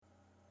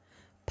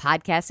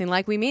Podcasting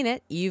like we mean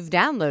it, you've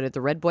downloaded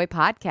the Redboy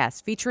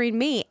Podcast featuring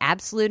me,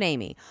 Absolute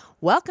Amy.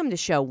 Welcome to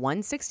show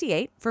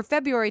 168 for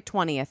February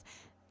 20th,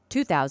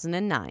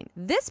 2009.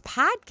 This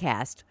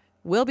podcast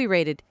will be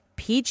rated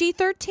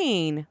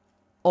PG-13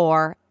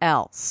 or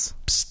else.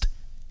 Psst.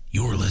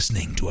 You're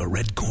listening to a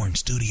Red Corn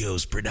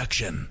Studios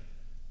production.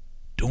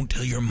 Don't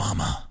tell your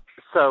mama.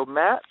 So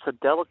Matt's a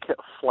delicate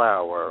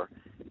flower,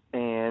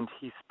 and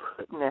he's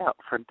putting out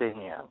for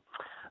Dan.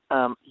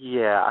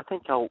 I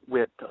think I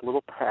went a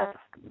little past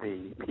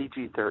the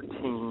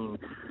PG-13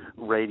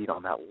 rating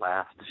on that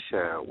last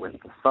show with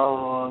the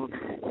song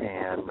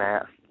and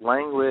Matt's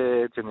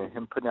language and then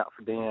him putting out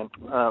for Dan.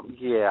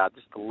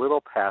 Just a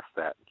little past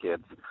that,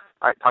 kids.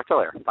 All right, talk to you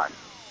later. Bye.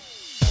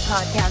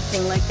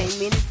 Podcasting like they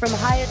mean it from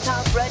high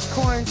atop Red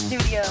Corn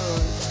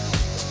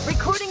Studios.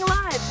 Recording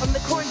live from the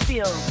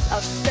cornfields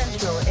of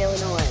Central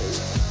Illinois.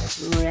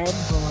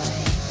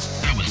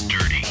 Redboy. That was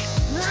dirty.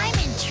 I'm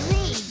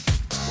intrigued.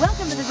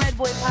 Welcome to the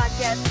Redboy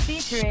Podcast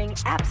featuring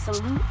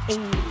Absolute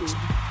Amy.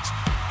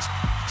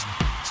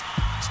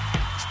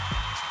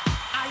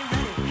 Are you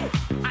ready? Hey,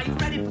 are you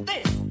ready for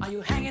this? Are you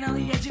hanging on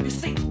the edge of your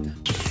seat?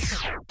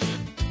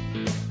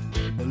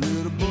 A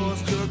little boy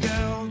struck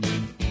out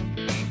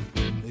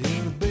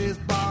in a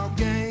baseball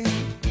game.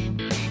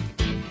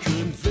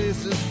 Couldn't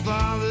face his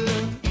father.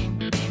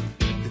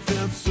 He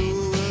felt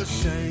so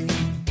ashamed.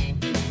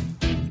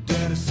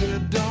 Daddy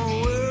said,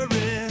 "Don't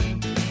worry,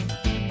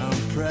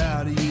 I'm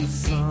proud of you,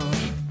 son.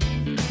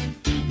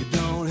 You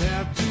don't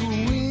have to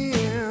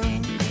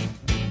win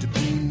to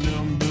be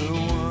number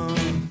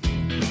one.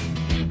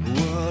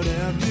 What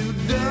have you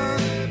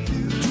done to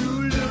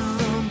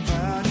lift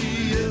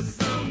somebody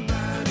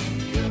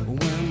up?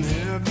 When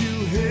have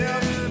you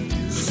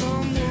helped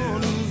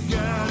someone who's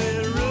got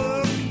it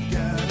rough?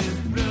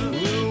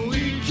 Well,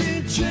 we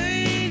can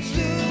change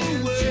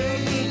the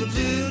way a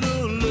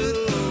little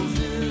love.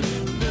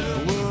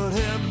 What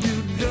have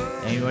you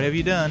done? Hey, what have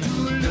you done?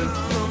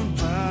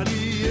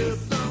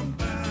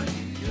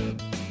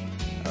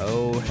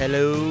 Oh,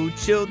 hello,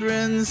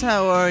 childrens.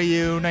 How are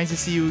you? Nice to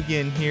see you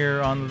again here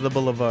on the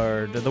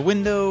boulevard, the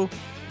window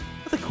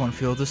of the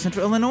cornfields of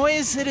Central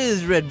Illinois. It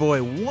is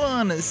Redboy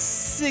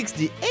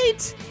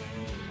 168.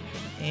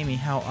 Amy,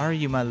 how are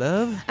you, my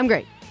love? I'm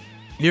great.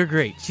 You're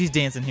great. She's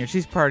dancing here.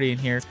 She's partying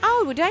here.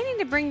 Oh, do I need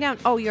to bring down...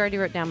 Oh, you already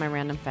wrote down my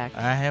random fact.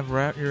 I have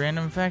your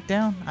random fact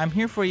down. I'm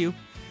here for you.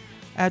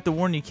 I have to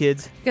warn you,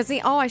 kids. Because,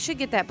 I should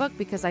get that book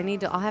because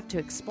I'll have to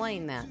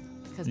explain that.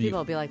 Because people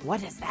will be like,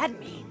 what does that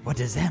mean? What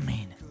does that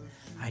mean?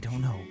 I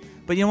don't know.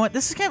 But you know what?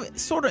 This is kind of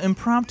sort of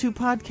impromptu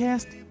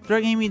podcast.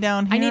 Drug Amy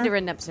down here. I need to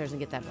run upstairs and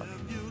get that book.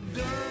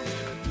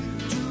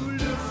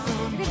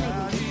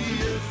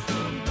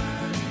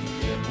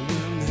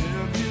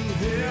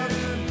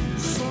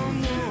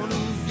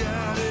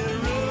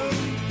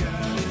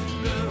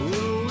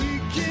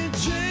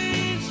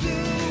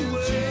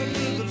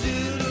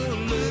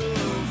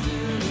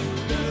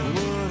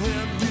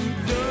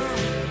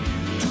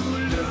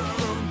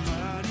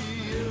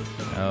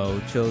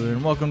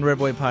 Children, welcome to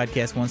Redboy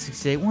Podcast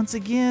 168. Once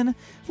again,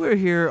 we're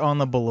here on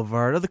the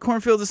boulevard of the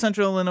cornfields of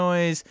Central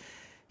Illinois,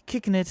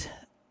 kicking it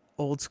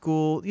old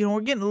school. We're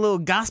getting a little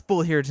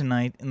gospel here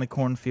tonight in the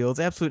cornfields.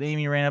 Absolute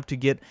Amy ran up to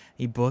get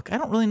a book. I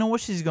don't really know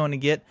what she's going to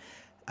get.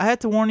 I had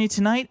to warn you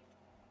tonight,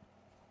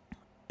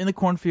 in the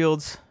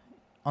cornfields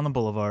on the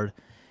boulevard,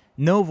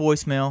 no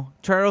voicemail.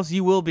 Charles,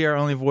 you will be our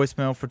only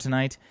voicemail for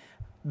tonight.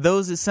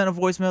 Those that sent a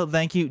voicemail,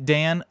 thank you.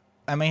 Dan,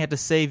 I may have to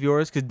save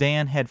yours because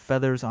Dan had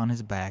feathers on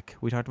his back.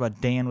 We talked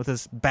about Dan with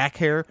his back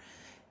hair.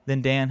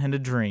 Then Dan had a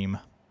dream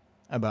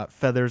about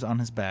feathers on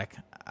his back.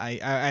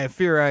 I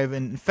fear I've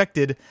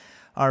infected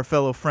our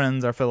fellow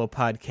friends, our fellow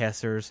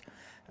podcasters,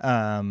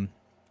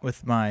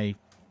 with my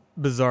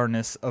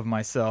bizarreness of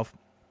myself.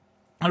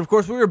 And, of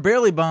course, we were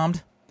barely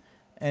bombed.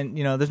 And,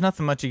 there's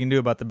nothing much you can do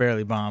about the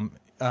barely bomb.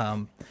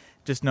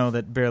 Just know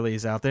that Barely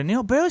is out there.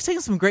 And, Barely's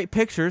taking some great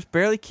pictures.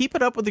 Barely, keep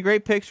it up with the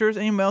great pictures.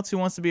 Anyone else who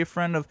wants to be a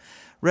friend of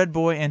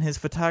Redboy and his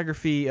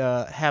photography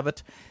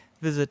habit,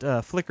 visit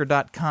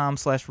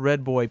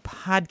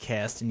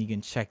flickr.com/redboypodcast, and you can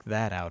check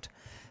that out.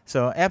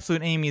 So,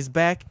 Absolute Amy is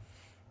back.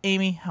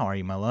 Amy, how are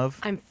you, my love?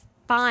 I'm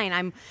fine.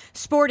 I'm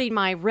sporting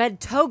my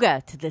red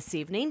toga to this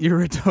evening. Your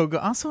red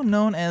toga, also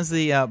known as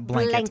the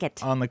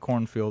blanket on the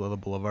cornfield of the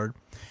boulevard.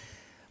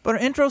 But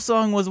our intro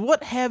song was,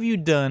 What Have You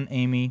Done,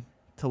 Amy,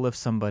 to Lift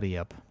Somebody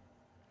Up?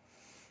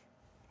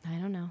 I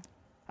don't know.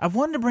 I've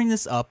wanted to bring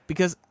this up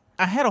because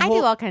I had a whole... I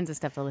do all kinds of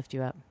stuff to lift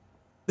you up.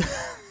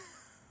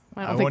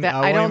 I don't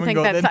think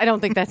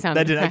that sounded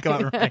that did not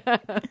come out right.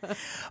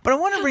 But I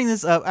want to bring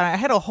this up. I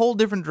had a whole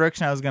different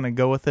direction I was going to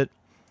go with it.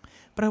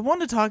 But I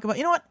wanted to talk about,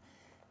 what?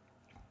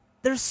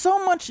 There's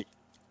so much...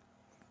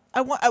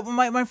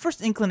 my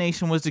first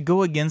inclination was to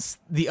go against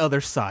the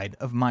other side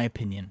of my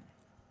opinion.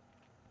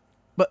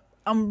 But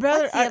I'm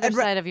rather... What's the other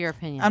side of your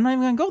opinion? I'm not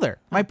even going to go there.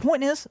 My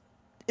point is,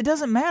 it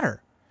doesn't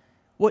matter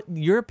what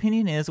your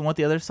opinion is and what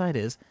the other side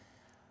is.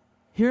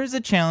 Here's a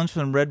challenge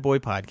from the Redboy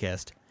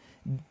Podcast.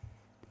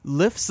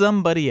 Lift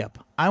somebody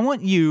up. I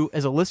want you,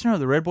 as a listener of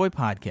the Redboy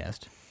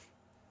Podcast,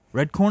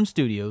 Red Corn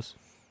Studios.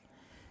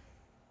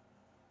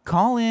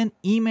 Call in,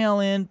 email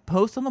in,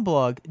 post on the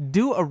blog.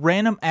 Do a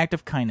random act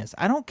of kindness.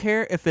 I don't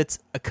care if it's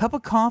a cup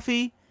of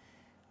coffee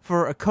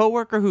for a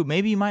coworker who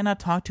maybe you might not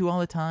talk to all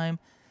the time.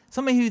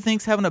 Somebody who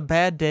thinks having a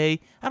bad day.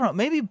 I don't know.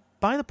 Maybe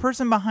buy the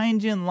person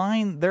behind you in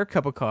line their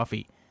cup of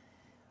coffee.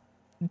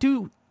 I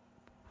don't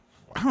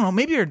know.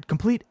 Maybe you're a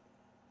complete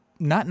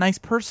not nice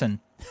person.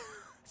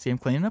 See, I'm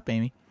cleaning up,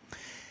 Amy.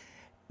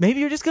 Maybe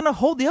you're just going to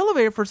hold the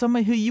elevator for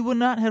somebody who you would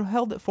not have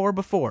held it for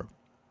before.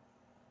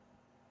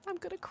 I'm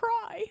going to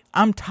cry.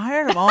 I'm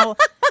tired of all...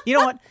 You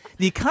know what?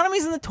 The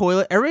economy's in the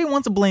toilet. Everybody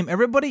wants to blame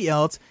everybody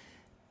else.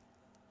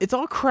 It's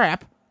all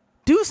crap.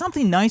 Do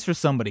something nice for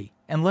somebody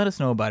and let us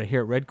know about it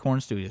here at Red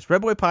Corn Studios.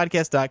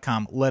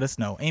 RedboyPodcast.com. Let us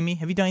know. Amy,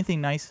 have you done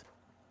anything nice?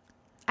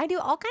 I do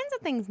all kinds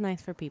of things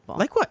nice for people.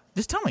 Like what?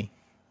 Just tell me.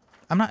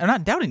 I'm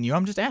not doubting you.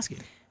 I'm just asking.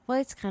 Well,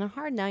 it's kind of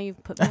hard now.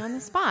 You've put me on the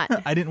spot.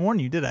 I didn't warn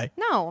you, did I?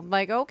 No. I'm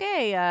like,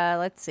 okay,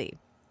 let's see.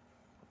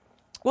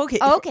 Well, okay.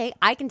 Okay,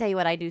 I can tell you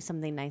what I do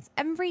something nice.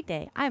 Every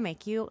day, I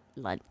make you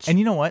lunch. And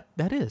you know what?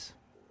 That is.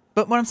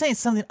 But what I'm saying is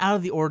something out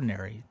of the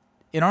ordinary.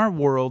 In our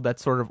world,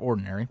 that's sort of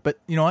ordinary. But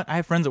you know what? I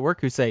have friends at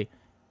work who say,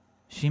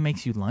 she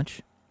makes you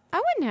lunch? I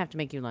wouldn't have to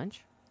make you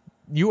lunch.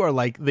 You are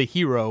like the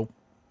hero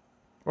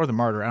or the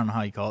martyr, I don't know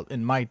how you call it,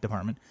 in my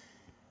department.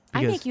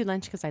 I make you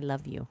lunch because I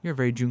love you. You're a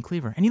very June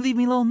Cleaver. And you leave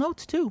me little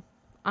notes, too.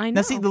 I know.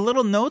 Now, see, the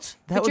little notes,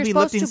 that but would be you're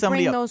lifting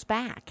somebody up. supposed to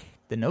bring those back.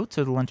 The notes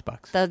or the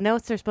lunchbox? The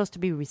notes are supposed to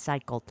be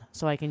recycled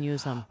so I can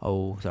use them.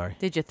 Oh, sorry.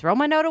 Did you throw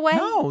my note away?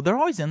 No, they're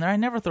always in there. I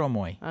never throw them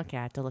away. Okay,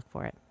 I have to look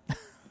for it.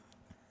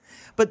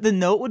 But the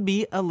note would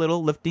be a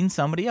little lifting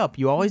somebody up.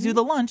 You always do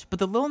the lunch, but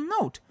the little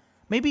note.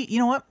 Maybe, you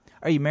know what?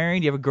 Are you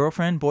married? Do you have a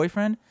girlfriend,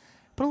 boyfriend?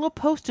 Put a little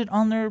Post-it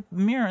on their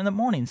mirror in the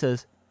morning.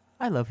 Says,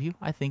 I love you.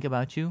 I think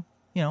about you.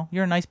 You know,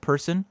 you're a nice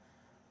person.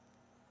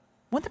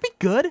 Wouldn't that be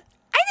good?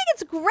 I think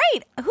it's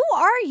great. Who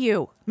are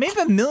you?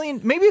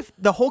 Maybe if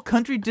the whole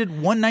country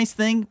did one nice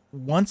thing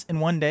once in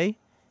one day,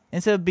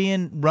 instead of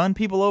being run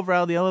people over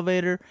out of the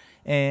elevator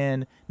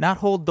and not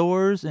hold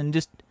doors and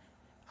just,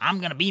 I'm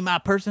going to be my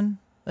person.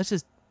 Let's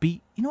just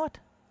be, you know what?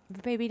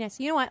 Baby nice.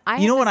 You know what? I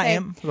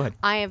am? Go ahead.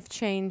 I have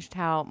changed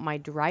how my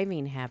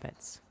driving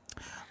habits.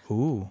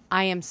 Ooh.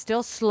 I am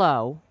still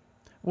slow.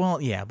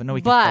 Well, yeah, but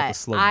nobody can fault the But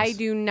slowness. I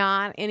do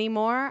not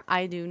anymore.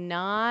 I do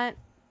not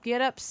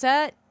get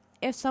upset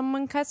if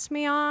someone cuts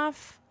me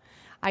off.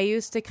 I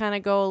used to kind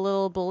of go a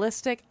little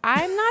ballistic.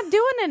 I'm not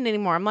doing it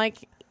anymore. I'm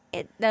like,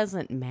 it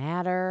doesn't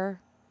matter.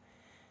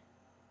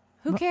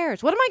 Who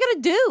cares? What am I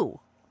going to do?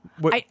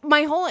 What-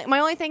 My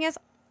only thing is,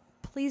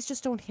 please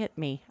just don't hit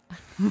me.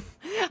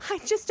 I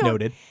just don't.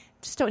 Noted.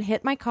 Just don't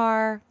hit my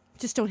car.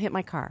 Just don't hit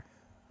my car.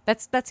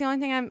 That's the only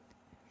thing I'm.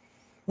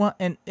 Well,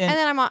 and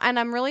then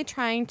I'm really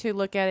trying to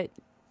look at it.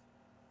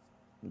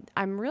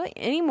 I'm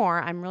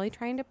really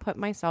trying to put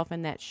myself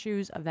in that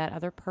shoes of that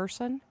other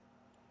person,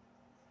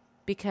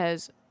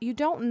 because you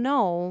don't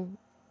know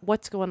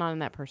what's going on in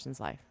that person's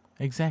life.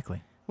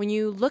 Exactly. When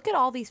you look at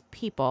all these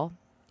people,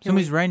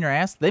 Somebody's riding your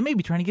ass, they may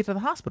be trying to get to the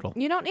hospital.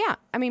 you don't. Yeah,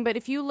 I mean, but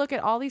if you look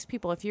at all these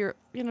people, if you're,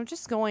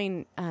 just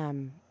going,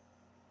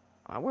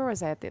 where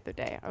was I at the other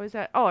day? I was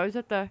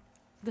at the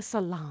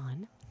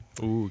salon.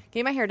 Ooh.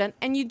 Getting my hair done,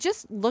 and you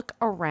just look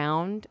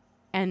around,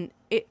 and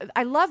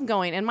I love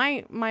going, and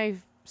my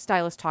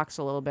stylist talks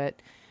a little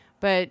bit,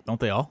 but Don't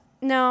they all?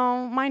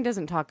 no, mine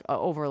doesn't talk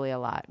overly a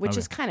lot, which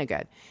is kind of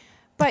good.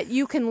 But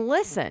you can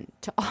listen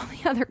to all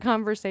the other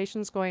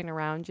conversations going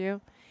around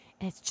you,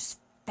 and it's just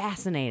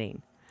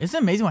fascinating. Isn't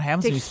it amazing what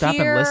happens when you stop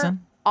and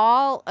listen?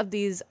 All of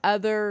these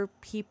other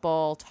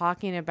people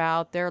talking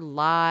about their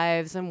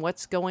lives and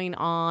what's going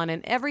on,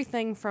 and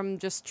everything from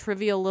just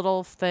trivial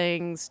little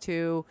things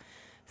to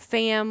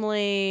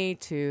family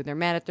to they're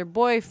mad at their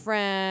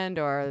boyfriend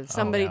or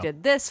somebody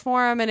did this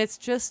for them, and it's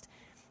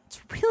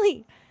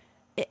really,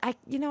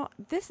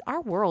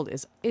 our world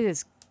is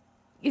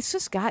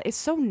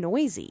so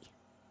noisy.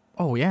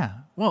 Oh, yeah.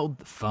 Well,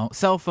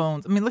 cell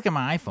phones. I mean, look at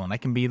my iPhone. I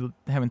can be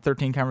having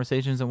 13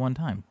 conversations at one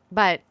time.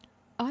 But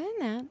other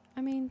than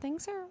that,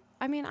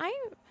 I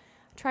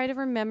try to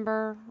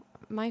remember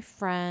my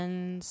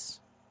friends.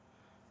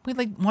 We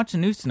watch the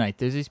news tonight.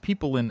 There's these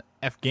people in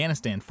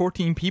Afghanistan,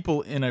 14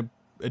 people in a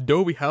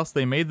adobe house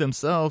they made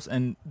themselves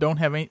and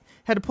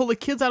had to pull the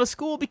kids out of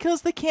school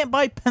because they can't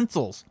buy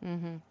pencils.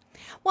 Mm-hmm.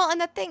 Well,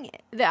 and the thing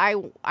that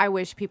I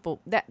wish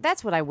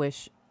that's what I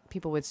wish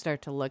people would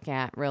start to look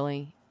at,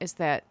 really, is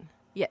that,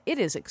 yeah, it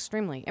is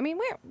extremely,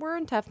 we're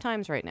in tough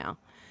times right now.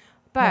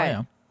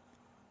 But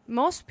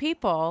most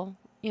people,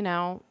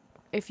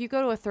 if you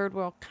go to a third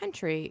world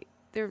country,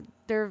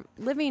 they're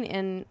living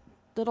in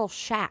little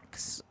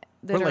shacks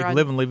that We're are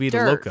living La Vida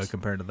dirt. Loca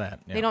compared to that.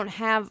 Yeah. They don't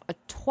have a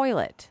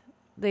toilet.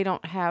 They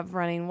don't have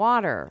running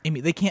water.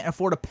 Amy, they can't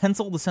afford a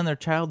pencil to send their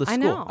child to school. I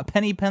know. A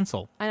penny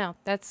pencil. I know.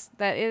 That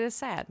it is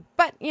sad.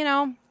 But,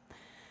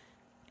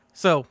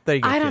 So, there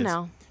you go, I don't kids.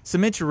 know.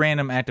 Submit your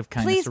random act of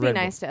kindness Please to be Redboy.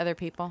 nice to other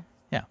people.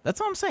 Yeah, that's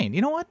what I'm saying.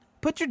 You know what?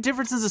 Put your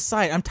differences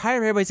aside. I'm tired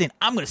of everybody saying,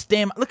 I'm going to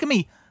stand. Look at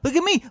me. Look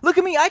at me. Look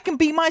at me. I can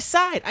be my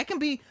side. I can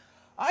be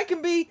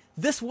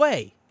this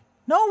way.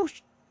 No,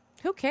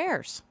 Who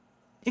cares?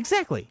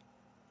 exactly.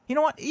 You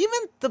know what?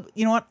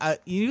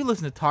 You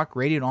listen to talk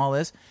radio and all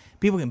this.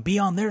 People can be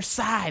on their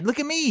side. Look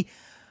at me.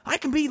 I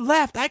can be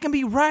left. I can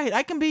be right.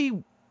 I can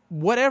be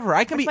whatever.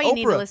 I can That's be why you Oprah.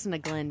 need to listen to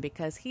Glenn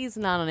because he's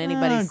not on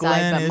anybody's Glenn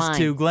side but is mine.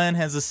 too. Glenn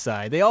has a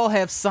side. They all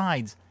have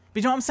sides.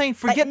 But you know what I'm saying?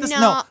 Forget this.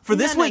 no, For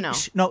this no, week. no.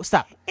 No,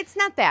 stop. It's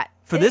not that.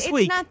 For this it's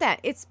week. It's not that.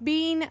 It's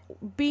being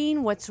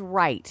what's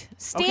right.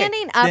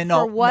 Standing then up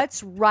for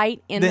what's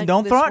right in Then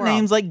don't this throw out world.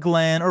 names like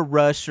Glenn or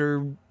Rush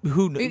or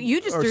who. You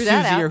just or threw Susie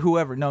that out. or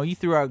whoever. No, you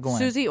threw out Glenn.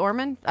 Susie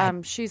Orman,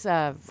 she's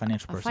a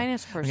Financial person.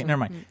 financial person. Okay, never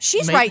mind.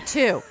 She's Ma- right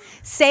too.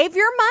 Save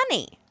your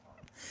money.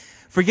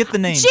 Forget the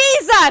name.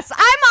 Jesus,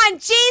 I'm on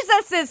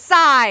Jesus's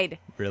side.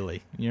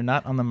 Really? You're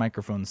not on the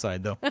microphone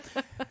side, though.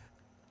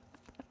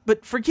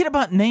 But forget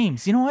about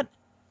names. You know what?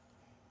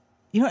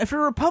 If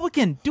you're a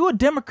Republican, do a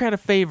Democrat a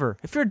favor.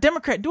 If you're a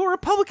Democrat, do a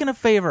Republican a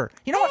favor.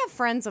 You know I what? have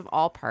friends of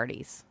all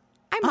parties.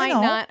 I might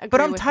know, not agree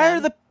but I'm with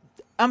tired them.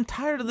 I'm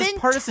tired of this Then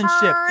partisanship.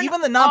 turn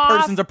Even the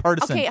nonpartisans off- are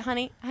partisan. Okay,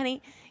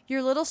 honey,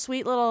 your little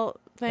sweet little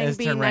thing It's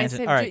being turned nice.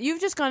 ranted. All right. You've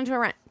just gone into a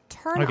rant.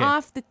 Turn Okay.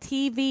 off the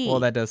TV.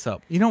 Well, that does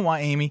help. You know why,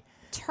 Amy?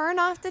 Turn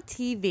off the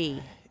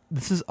TV.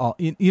 This is all.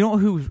 You know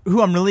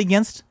who I'm really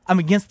against? I'm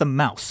against the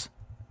mouse.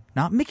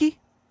 Not Mickey.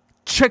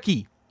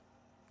 Chucky.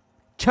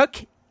 Chuck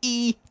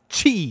E.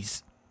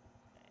 Cheese.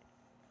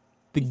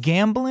 The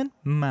gambling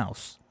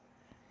mouse.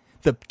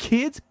 The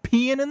kids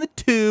peeing in the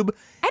tube.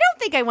 I don't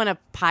think I want a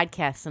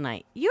podcast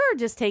tonight. You're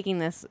just taking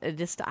this. I'm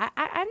not.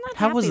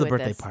 How happy was the with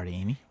birthday this. party,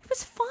 Amy? It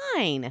was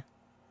fine.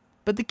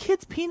 But the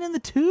kids peeing in the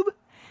tube?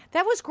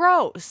 That was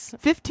gross.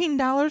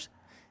 $15?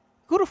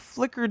 Go to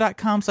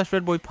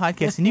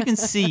flickr.com/redboypodcast and you can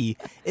see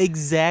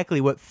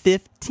exactly what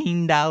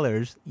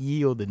 $15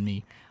 yielded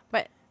me.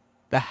 But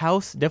The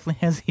house definitely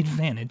has the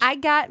advantage. I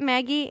got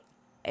Maggie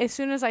as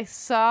soon as I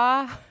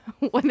saw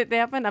when it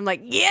happened. I'm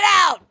like, get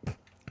out.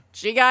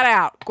 She got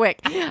out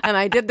quick. And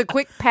I did the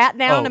quick pat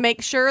down to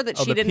make sure that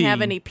she the didn't have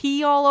pee. any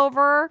pee all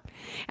over her.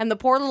 And the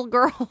poor little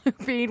girl who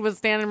peed was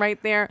standing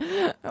right there.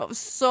 I was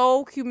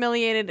so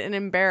humiliated and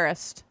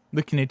embarrassed.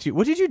 Looking at you.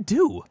 What did you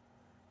do?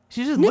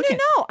 She's just No. looking.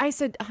 I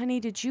said, honey,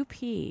 did you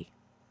pee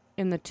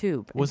in the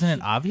tube? And Wasn't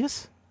it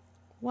obvious?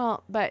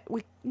 Well, but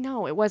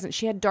no, it wasn't.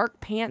 She had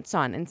dark pants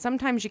on, and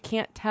sometimes you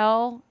can't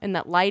tell in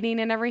that lighting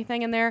and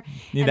everything in there.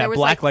 Yeah, And that there was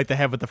black light they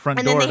have at the front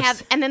and doors.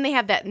 then they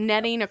have that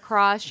netting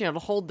across, to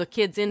hold the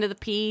kids into the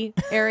pee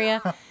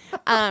area.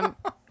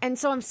 And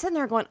so I'm sitting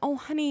there going, "Oh,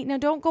 honey, now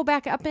don't go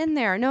back up in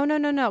there. No,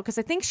 because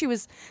I think she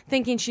was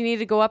thinking she needed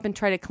to go up and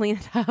try to clean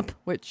it up.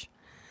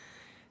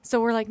 So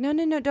we're like, no,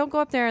 don't go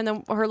up there. And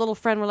then her little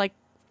friend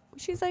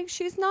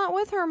she's not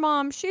with her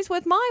mom. She's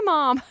with my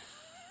mom.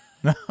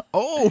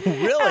 Oh,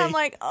 really? And I'm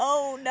like,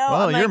 oh no.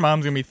 well, I'm your like,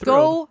 mom's going to be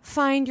thrilled. Go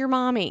find your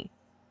mommy.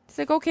 It's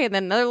like, okay.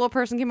 Then another little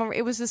person came over.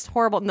 It was just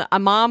horrible. And a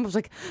mom was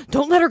like,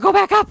 don't let her go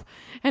back up.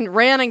 And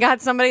ran and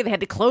got somebody. They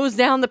had to close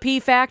down the pee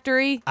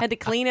factory. Had to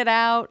clean it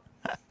out.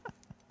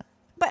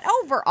 But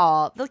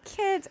overall, the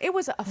kids, it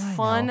was a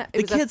fun. know. It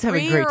The was kids a have a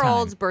great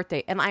 3-year-old's time.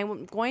 birthday. And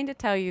I'm going to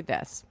tell you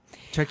this.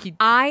 Chucky.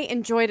 I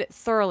enjoyed it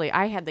thoroughly.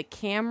 I had the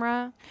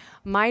camera.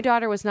 My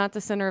daughter was not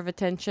the center of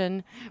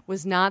attention,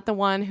 was not the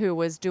one who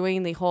was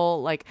doing the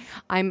whole,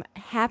 I'm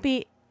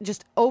happy,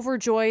 just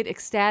overjoyed,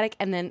 ecstatic,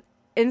 and then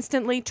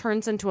instantly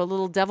turns into a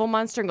little devil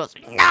monster and goes,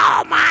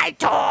 no, my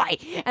toy,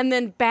 and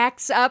then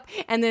backs up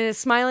and then is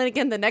smiling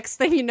again. The next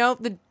thing you know,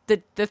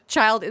 the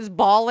child is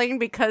bawling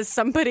because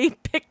somebody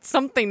picked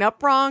something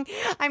up wrong.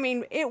 I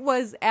mean, it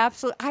was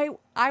absolutely,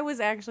 I was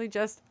actually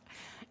just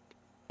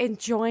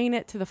enjoying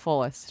it to the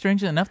fullest.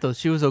 Strangely enough, though,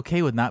 she was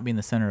okay with not being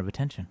the center of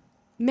attention.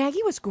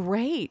 Maggie was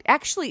great,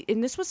 actually,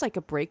 and this was like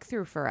a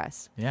breakthrough for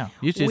us. Yeah.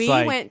 Usually We it's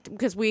like, went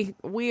because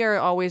we are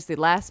always the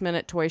last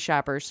minute toy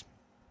shoppers.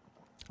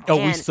 oh,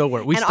 we And- so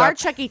were. We and stopped. our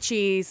Chuck E.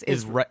 Cheese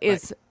is right-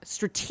 is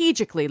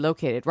strategically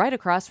located right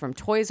across from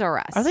Toys R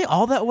Us. Are they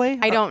all that way?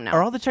 I don't know.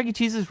 Are all the Chuck E.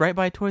 Cheeses right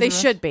by Toys They R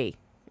Us? should be.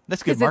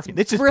 That's good 'Cause it's marketing.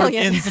 They just put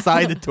brilliant.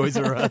 inside the Toys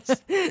R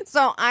Us.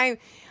 So I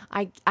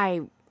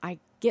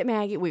get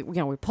Maggie. We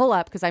pull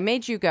up because I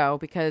made you go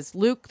because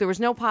Luke. There was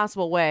no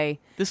possible way.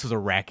 This was a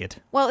racket.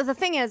 Well, the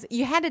thing is,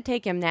 you had to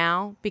take him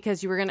now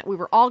because we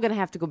were all gonna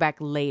have to go back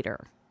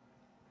later.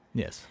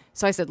 Yes.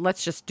 So I said,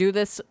 let's just do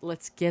this.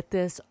 Let's get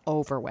this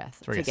over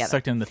with So we got together.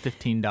 sucked in the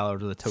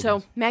 $15 of the tokens.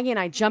 So Maggie and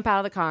I jump out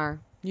of the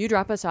car. You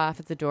drop us off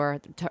at the door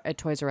at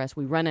Toys R Us.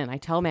 We run in. I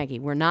tell Maggie,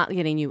 we're not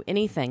getting you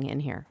anything in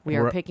here. We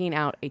are We're- picking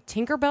out a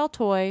Tinkerbell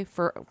toy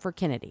for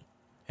Kennedy.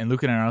 and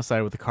looking on our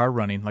outside with the car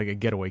running like a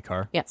getaway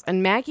car. Yes.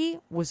 And Maggie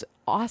was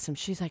awesome.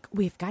 She's like,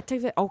 we've got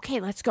to, okay,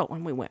 let's go.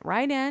 And we went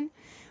right in.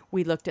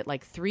 We looked at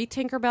 3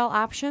 Tinkerbell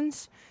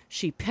options.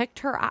 She picked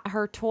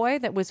her toy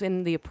that was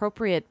in the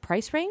appropriate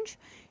price range.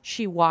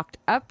 She walked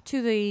up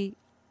to the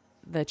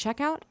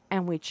checkout,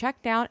 and we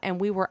checked out, and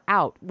we were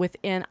out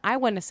within, I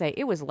want to say,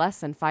 it was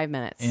less than 5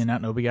 minutes. And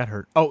not nobody got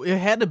hurt. Oh, it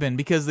had to have been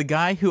because the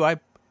guy who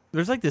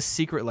there's this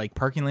secret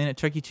parking lane at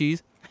Chuck E.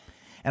 Cheese,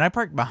 and I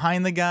parked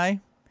behind the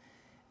guy,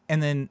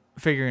 and then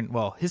figuring,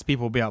 well, his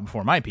people will be out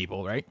before my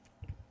people, right?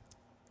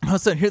 All of a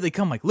sudden, here they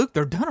come, Luke,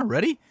 they're done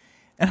already?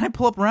 And I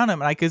pull up around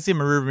him, and I could see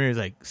him in the rearview mirror. He's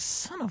like,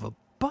 son of a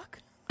buck.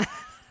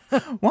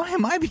 Why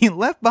am I being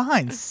left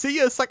behind? See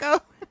ya,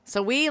 sucker.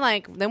 So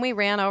then we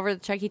ran over to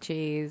Chuck E.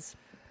 Cheese.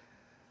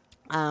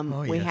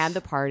 We had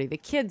the party. The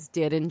kids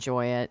did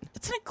enjoy it.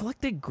 It's an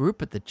eclectic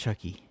group at the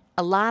Chuck E.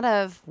 A lot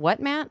of what,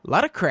 Matt? A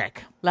lot of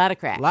crack. A lot of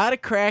crack. A lot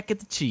of crack at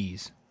the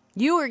cheese.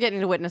 You were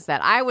getting to witness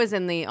that. I was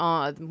in the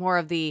more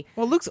of the...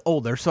 Well, Luke's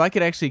older, so I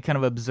could actually kind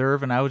of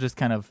observe, and I was just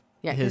kind of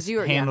his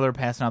handler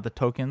passing out the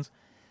tokens.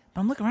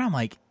 But I'm looking around,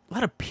 like, a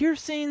lot of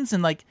piercings,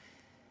 and, like,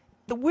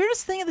 the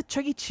weirdest thing at the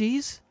Chuck E.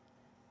 Cheese...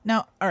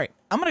 Now, all right,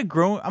 I'm a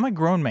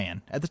grown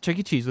man at the Chuck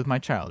E. Cheese with my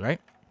child, right?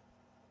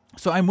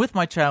 So I'm with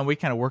my child, and we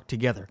kind of work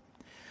together.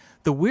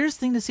 The weirdest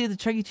thing to see at the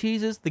Chuck E.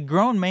 Cheese is the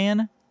grown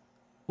man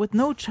with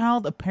no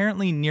child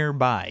apparently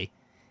nearby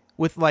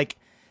with, like,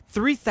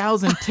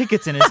 3,000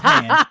 tickets in his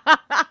hand.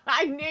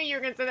 I knew you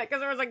were going to say that because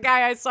there was a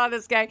guy, I saw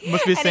this guy.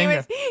 Must be the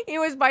same. He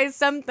was by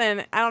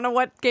something. I don't know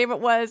what game it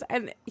was.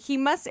 And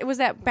it was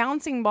that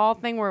bouncing ball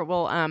thing where it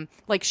will,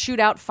 like, shoot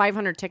out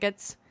 500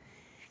 tickets.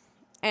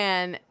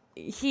 And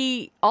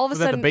he, all of a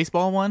sudden. Was that the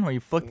baseball one where you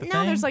flick the thing?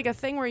 No, there's like a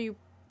thing where you,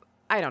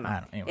 I don't know.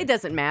 Anyway. It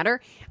doesn't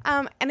matter.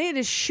 And it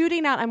is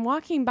shooting out. I'm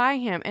walking by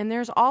him, and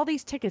there's all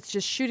these tickets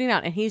just shooting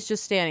out, and he's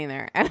just standing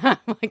there. And I'm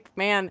like,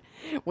 man,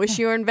 wish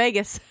you were in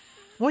Vegas.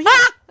 Well, yeah.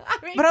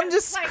 But I'm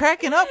just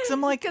cracking up because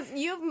I'm like... Because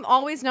you've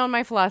always known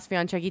my philosophy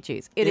on Chuck E.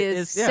 Cheese. It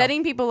is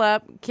setting people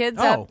up, kids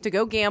up, to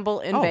go gamble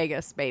in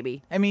Vegas,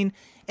 baby. I mean...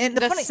 And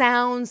the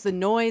sounds, the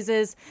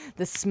noises,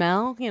 the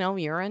smell,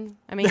 urine.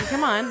 I mean,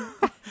 come on.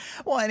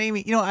 Well, and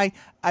Amy,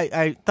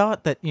 I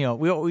thought that,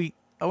 we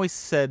always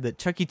said that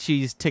Chuck E.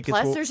 Cheese tickets...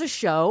 Plus, there's a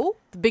show.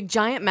 The big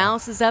giant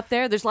mouse is up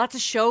there. There's lots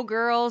of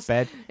showgirls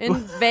in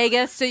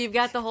Vegas, so you've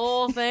got the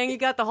whole thing. You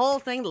got the whole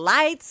thing.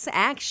 Lights,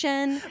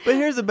 action. But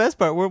here's the best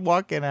part. We're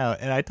walking out,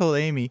 and I told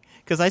Amy,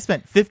 because I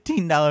spent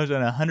 $15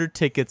 on 100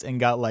 tickets and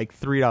got like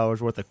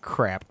 $3 worth of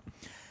crap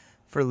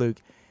for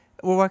Luke.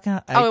 We're walking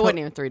out. It wasn't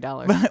even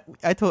 $3.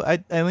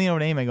 I lean over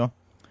to Amy, I go,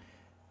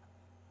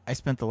 I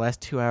spent the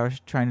last 2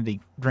 hours trying to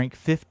drink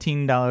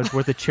 $15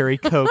 worth of cherry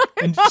Coke.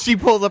 And she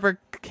pulls up her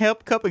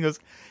cup and goes,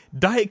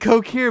 Diet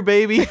Coke here,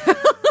 baby.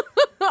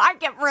 I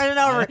kept running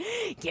over.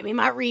 Give me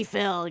my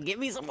refill. Give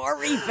me some more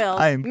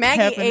refills.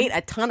 Maggie ate a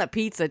ton of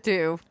pizza,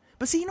 too.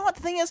 But see, you know what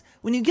the thing is?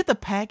 When you get the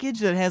package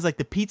that has like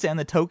the pizza and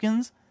the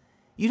tokens,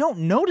 you don't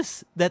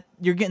notice that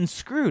you're getting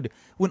screwed.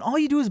 When all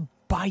you do is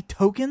buy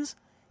tokens,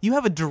 you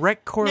have a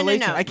direct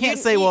correlation. No. I can't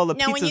say, well, the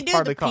pizza is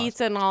part of the cost. When you do the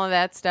pizza and all of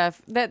that stuff,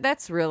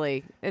 that's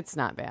really, it's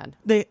not bad.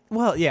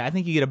 I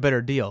think you get a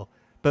better deal.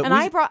 But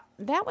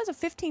that was a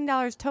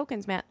 $15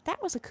 tokens, Matt.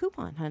 That was a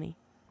coupon, honey.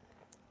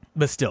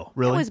 But still,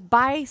 really? It was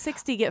buy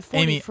 60, get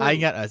 40 Amy, free. I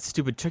got a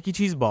stupid Chuck E.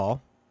 Cheese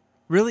ball.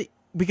 Really?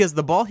 Because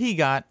the ball he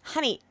got...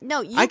 Honey,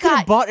 no, I could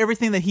have bought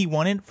everything that he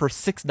wanted for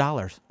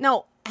 $6.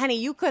 No, honey,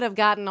 you could have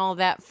gotten all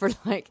that for,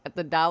 like, at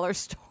the dollar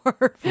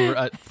store. For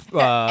at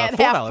 $4.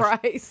 half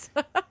price.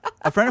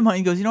 A friend of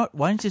mine goes, you know what?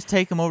 Why don't you just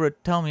take him over and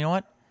tell him, you know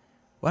what?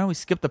 Why don't we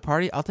skip the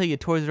party? I'll take you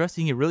to Toys R Us.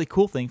 You can get a really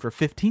cool thing for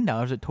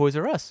 $15 at Toys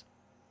R Us.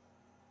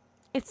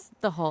 It's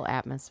the whole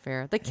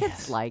atmosphere. The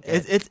kids like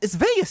it. It's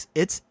Vegas.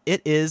 It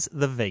is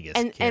the Vegas.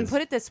 And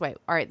put it this way.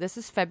 All right, this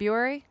is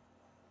February.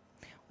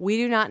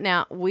 We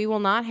will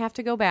not have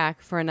to go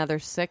back for another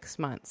 6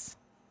 months.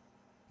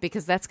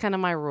 Because that's kind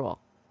of my rule.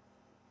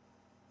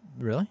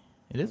 Really?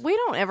 It is? We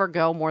don't ever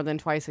go more than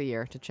twice a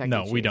year to Chuck E.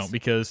 Cheese. No, we don't,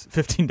 because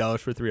 $15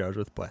 for $3 worth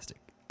of plastic.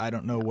 I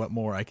don't know what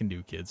more I can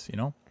do, kids,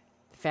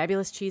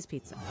 Fabulous cheese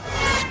pizza.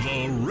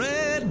 The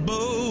Red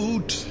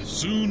Boat.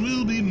 Soon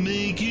we'll be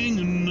making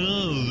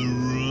another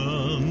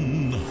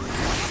run.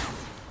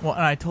 Well,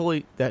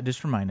 and that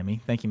just reminded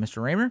me. Thank you,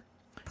 Mr. Raymer.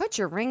 Put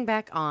your ring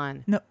back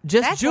on. No,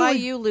 That's why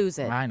you lose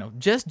it. I know.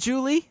 Just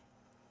Julie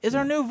is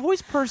our new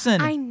voice person.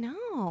 I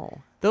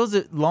know. Those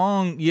are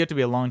you have to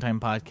be a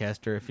long-time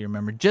podcaster if you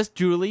remember. Just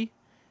Julie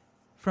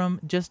from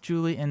Just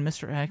Julie and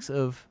Mr. X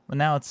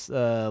now it's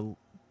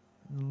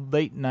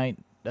late night,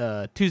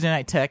 Tuesday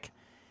Night Tech.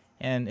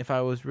 And if I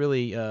was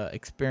really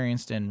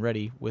experienced and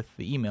ready with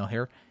the email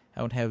here,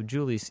 I would have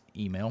Julie's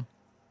email.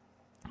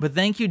 But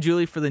thank you,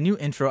 Julie, for the new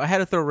intro. I had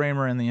to throw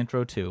Raymer in the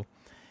intro, too,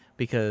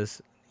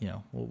 because,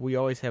 we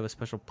always have a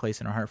special place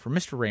in our heart for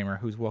Mr. Raymer,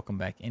 who's welcome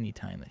back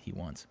anytime that he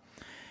wants.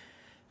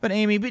 But,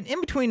 Amy,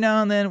 in between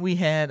now and then, we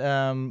had, do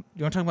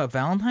you want to talk about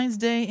Valentine's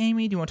Day,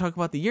 Amy? Do you want to talk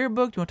about the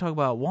yearbook? Do you want to talk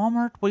about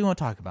Walmart? What do you want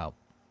to talk about?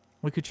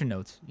 Look at your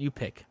notes. You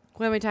pick.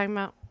 What are we talking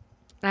about?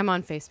 I'm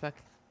on Facebook.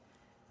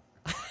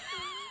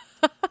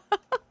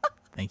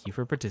 Thank you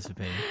for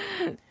participating.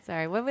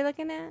 Sorry, what are we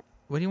looking at?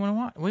 What do you want to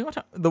watch? What do you want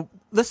to talk?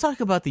 Let's talk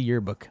about the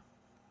yearbook.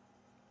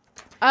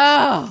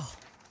 Oh.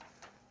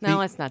 No,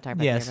 let's not talk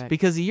about the yearbook. Yes,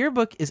 because the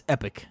yearbook is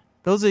epic.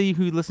 Those of you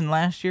who listened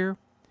last year,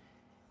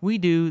 we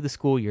do the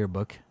school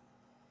yearbook.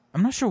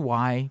 I'm not sure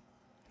why,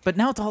 but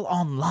now it's all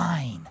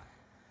online.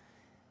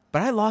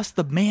 But I lost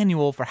the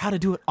manual for how to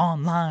do it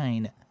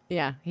online.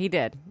 Yeah, he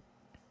did.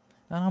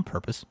 Not on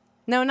purpose.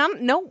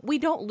 No, we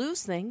don't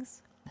lose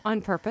things.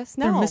 On purpose?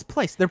 They're No.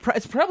 misplaced.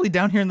 It's probably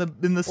down here in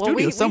the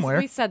studio somewhere.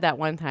 We said that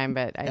one time,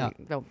 but I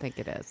don't think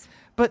it is.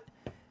 But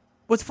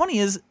what's funny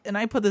is, and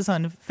I put this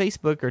on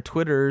Facebook or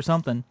Twitter or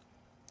something,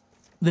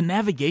 the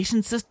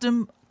navigation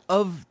system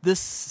of this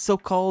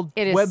so-called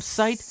It is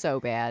website so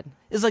bad.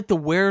 is like the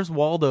Where's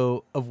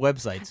Waldo of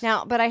websites.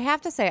 Now, but I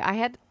have to say, I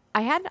had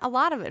a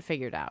lot of it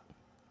figured out.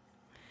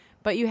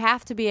 But you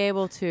have to be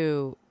able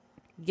to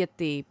get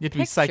the You have to pictures.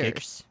 be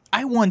psychic.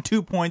 I won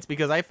 2 points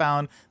because I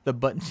found the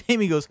button.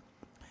 Jamie goes,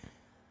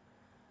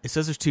 it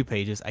says there's 2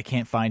 pages. I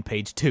can't find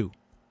page 2.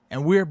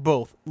 And we're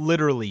both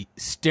literally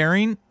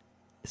staring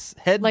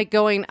head Like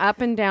going up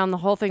and down the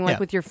whole thing, like Yeah.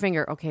 with your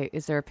finger. Okay,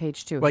 is there a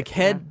page 2? like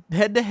head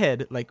to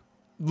head, like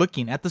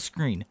looking at the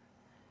screen.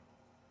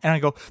 And I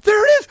go,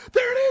 there it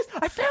is,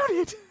 I found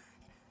it.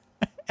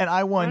 And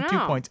I won 2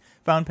 Wow. points.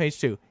 Found page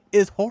 2. It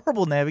is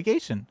horrible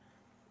navigation.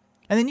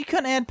 And then you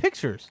couldn't add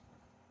pictures.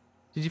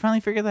 Did you finally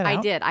figure that out?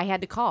 I did. I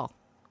had to call.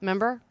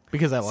 Remember?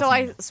 Because I So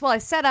wasn't. I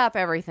set up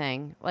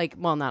everything,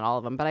 not all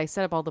of them, but I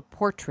set up all the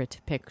portrait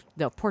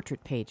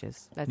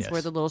pages. That's Yes.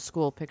 where the little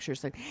school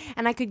pictures thing.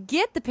 And I could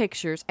get the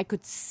pictures, I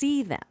could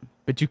see them,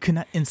 But you could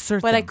not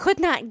insert but them. I could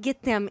not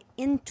get them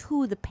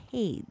onto the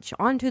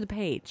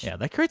page. Yeah,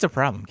 that creates a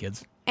problem,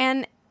 kids.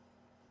 And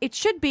it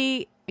should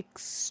be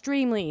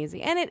extremely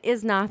easy, and it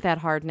is not that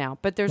hard now.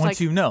 But there's Once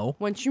you know.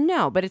 once you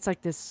know, but it's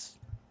like this.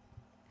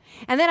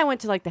 And then I went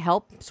to like the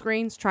help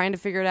screens trying to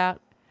figure it out.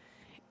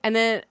 And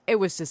then it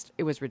was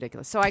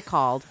ridiculous. So I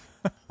called.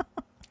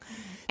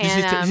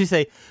 Did she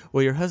say,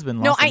 well, your husband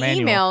No, lost I the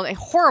manual? emailed a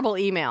horrible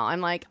email. I'm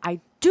like, I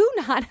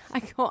cannot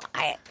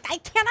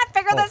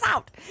figure this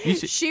out. You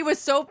should- She was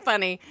so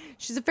funny.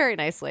 She's a very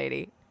nice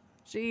lady.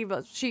 She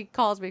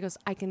calls me and goes,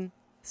 I can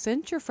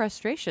sense your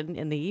frustration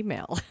in the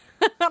email.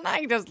 And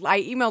I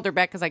emailed her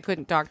back because I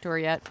couldn't talk to her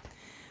yet.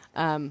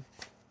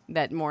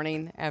 That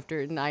morning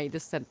after, and I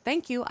just said,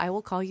 thank you. I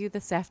will call you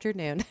this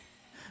afternoon.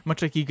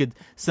 Much like you could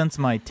sense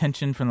my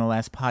tension from the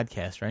last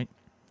podcast, right?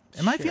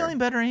 Am I Sure. feeling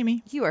better,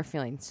 Amy? You are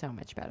feeling so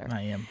much better.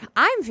 I am.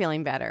 I'm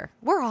feeling better.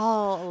 We're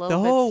all a little The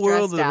bit whole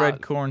world of the stressed Red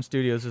out. Corn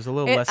Studios is a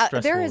little less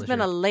stressful. There has this been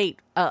year. a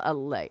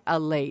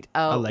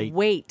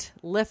weight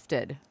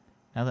lifted.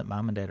 Now that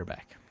Mom and Dad are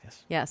back.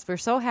 Yes. Yes, we're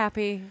so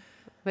happy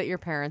that your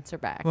parents are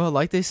back. Well,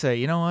 like they say,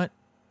 you know what?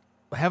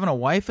 Having a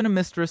wife and a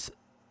mistress,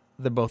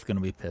 they're both going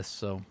to be pissed.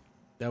 So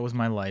that was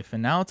my life.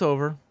 And now it's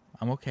over.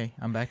 I'm okay.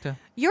 I'm back to...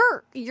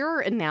 Your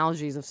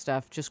analogies of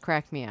stuff just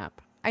crack me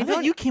up. I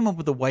thought you came up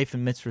with the wife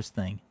and mistress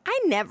thing. I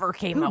never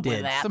came Who up with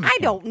did? that. Somebody I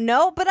came don't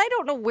know, but I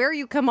don't know where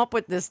you come up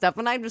with this stuff.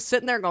 And I'm just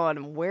sitting there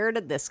going, where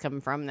did this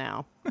come from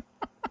now?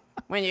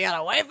 When you got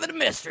a wife and a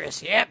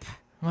mistress, yep.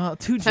 Well,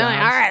 2 jobs. All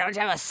right, don't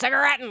you have a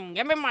cigarette and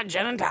give me my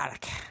gin and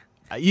tonic.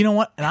 You know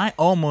what? And I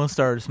almost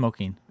started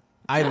smoking.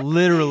 I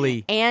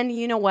literally... And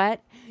you know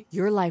what?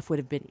 Your life would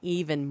have been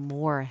even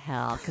more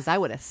hell because I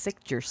would have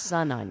sicked your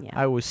son on you.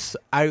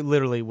 I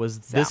literally was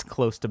this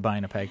close to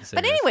buying a pack of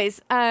cigarettes.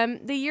 But anyways,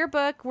 the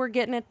yearbook, we're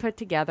getting it put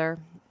together.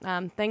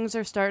 Things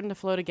are starting to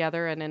flow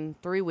together, and in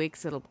 3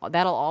 weeks,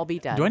 that'll all be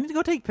done. Do I need to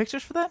go take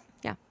pictures for that?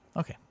 Yeah.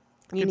 Okay.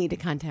 You need to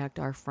contact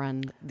our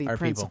friend, the Our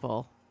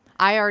principal.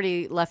 I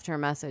already left her a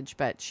message,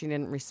 but she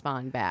didn't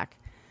respond back.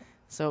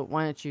 So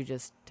why don't you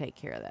just take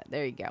care of that?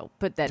 There you go.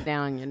 Put that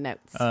down on your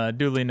notes.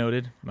 Duly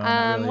noted. Well,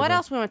 not really, what but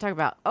else we want to talk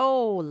about?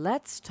 Oh,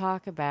 let's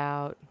talk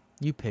about...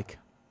 You pick.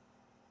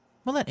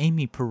 We'll let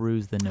Amy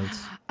peruse the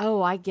notes.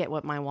 Oh, I get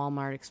what my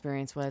Walmart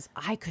experience was.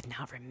 I could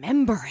not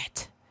remember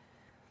it.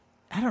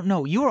 I don't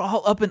know. You were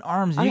all up in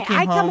arms. Okay, You came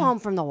I home. come home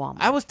from the Walmart.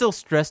 I was still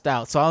stressed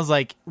out, so I was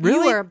like,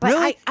 "Really? were, but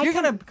really? I You're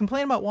come- gonna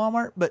complain about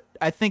Walmart?" But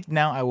I think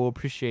now I will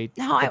appreciate.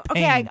 No, the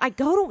pain. I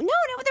go to... No,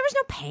 there was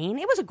no pain.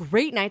 It was a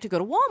great night to go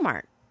to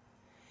Walmart.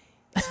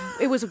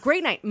 It was a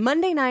great night.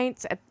 Monday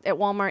nights at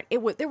Walmart,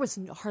 there was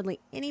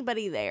hardly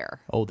anybody there.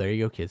 Oh, there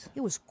you go, kids.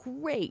 It was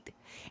great.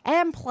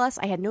 And plus,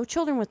 I had no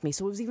children with me,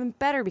 so it was even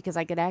better because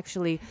I could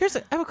actually I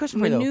have a question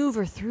for you. Though.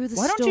 maneuver through the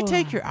Why store. don't you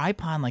take your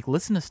iPod and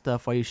listen to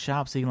stuff while you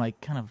shop so you can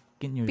kind of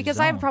get in your Because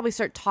zone? I would probably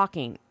start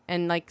talking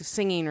and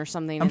singing or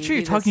something. I'm and sure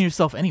you're do talking to this.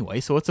 yourself anyway,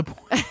 so what's the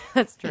point?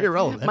 That's true.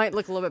 irrelevant. Might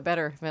look a little bit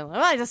better.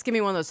 Just give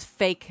me one of those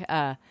fake,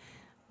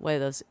 what are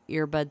those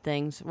earbud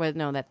things?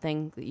 That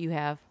thing that you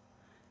have.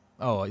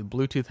 Oh, a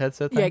Bluetooth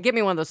headset thing? Yeah, get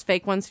me one of those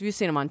fake ones. Have you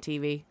seen them on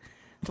TV?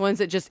 The ones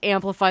that just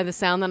amplify the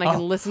sound, then I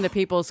can listen to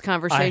people's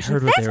conversations.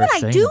 heard what That's they were what I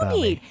saying do about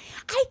need. me.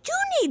 I do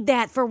need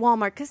that for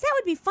Walmart because that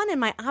would be fun in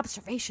my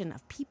observation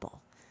of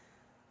people.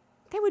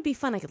 That would be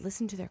fun. I could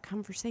listen to their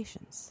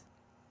conversations.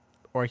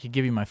 Or I could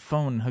give you my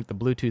phone and hook the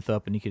Bluetooth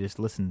up and you could just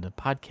listen to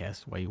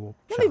podcasts while you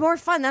That would be more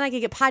fun. Then I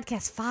could get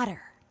podcast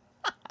fodder.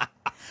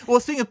 Well,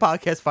 speaking of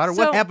podcast fodder,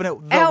 what So, happened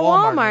at the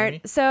Walmart?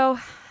 Amy? So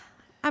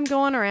I'm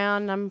going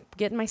around, I'm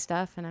getting my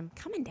stuff, and I'm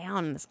coming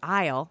down this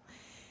aisle,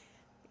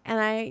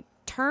 and I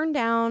turn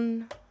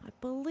down, I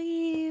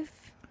believe,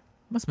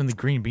 Must have been the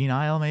green bean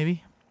aisle,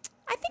 maybe.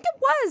 I think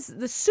it was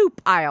the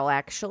soup aisle,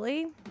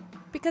 actually,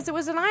 because it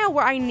was an aisle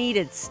where I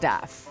needed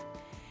stuff.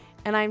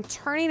 And I'm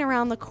turning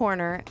around the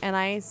corner, and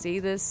I see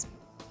this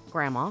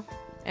grandma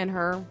and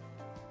her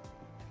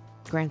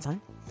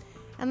grandson.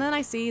 And then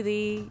I see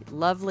the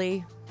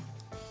lovely,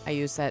 I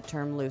use that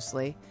term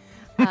loosely,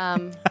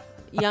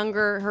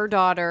 her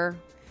daughter,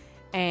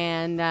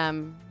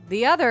 and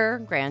the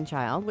other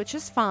grandchild, which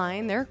is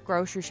fine. They're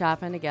grocery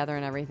shopping together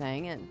and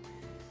everything. And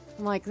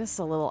I'm like, this is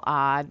a little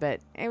odd, but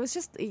it was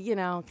just, kind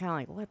of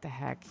like, what the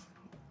heck?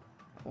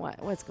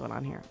 What's going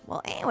on here?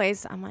 Well,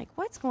 anyways, I'm like,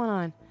 what's going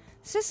on?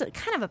 It's just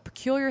kind of a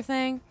peculiar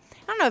thing.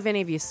 I don't know if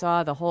any of you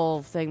saw the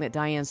whole thing that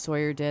Diane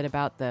Sawyer did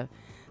about the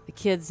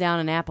kids down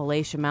in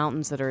Appalachian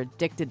Mountains that are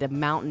addicted to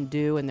Mountain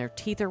Dew and their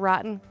teeth are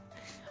rotten.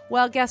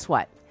 Well, guess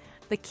what?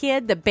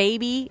 The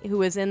baby who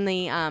was in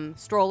the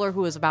stroller,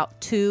 who was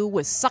about 2,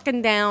 was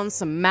sucking down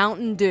some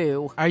Mountain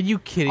Dew. Are you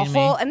kidding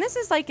me? And this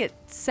is like at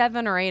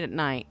 7 or 8 at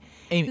night.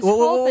 Amy,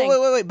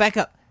 wait, back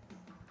up.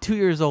 2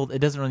 years old, it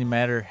doesn't really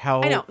matter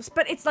how. I know,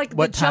 but it's like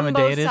the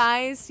jumbo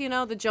size,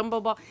 the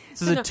jumbo ball.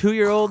 So the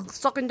 2-year-old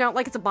sucking down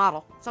like it's a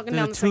bottle, sucking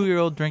down. The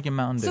 2-year-old drinking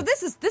Mountain Dew. So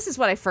this is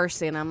what I first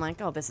see, and I'm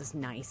like, oh, this is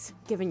nice,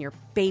 giving your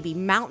baby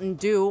Mountain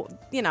Dew.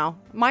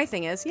 My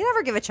thing is, you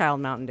never give a child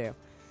Mountain Dew.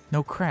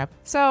 No crap.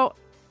 So,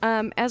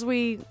 as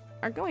we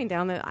are going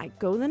down, I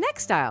go the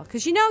next aisle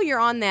because you're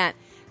on that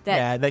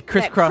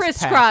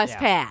crisscross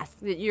path.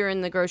 That you're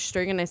in the grocery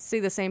store, you're gonna see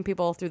the same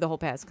people through the whole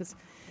path.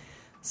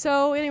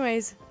 So,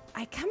 anyways,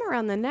 I come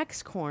around the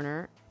next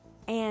corner,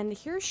 and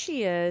here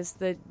she is,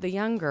 the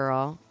young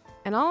girl,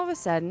 and all of a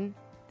sudden,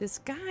 this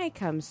guy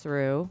comes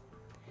through,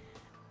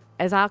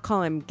 as I'll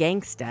call him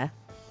Gangsta.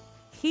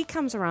 He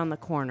comes around the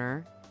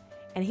corner,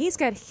 and he's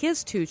got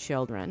his 2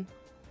 children,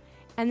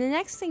 and the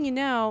next thing you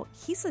know,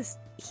 he's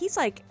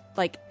like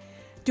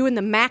doing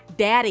the Mac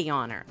Daddy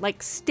on her,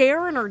 like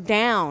staring her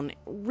down,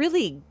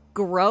 really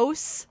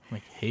gross.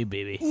 Like, hey,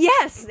 baby.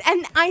 Yes,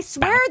 and I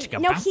swear,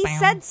 he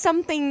said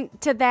something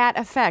to that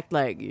effect,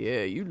 like,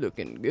 yeah, you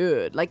looking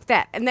good, like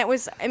that. And that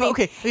was,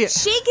 okay, yeah.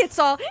 She gets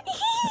all,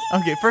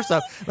 okay, first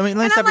off, let me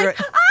and stop I'm you like,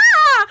 right.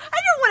 I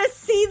don't want to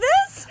see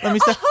this. Let me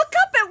stop. A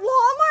hookup at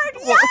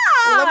Walmart? Yeah.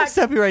 Well, let me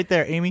stop you right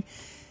there, Amy.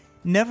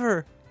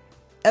 Never,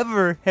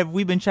 ever have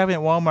we been shopping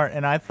at Walmart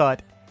and I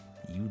thought,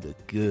 you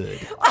look good.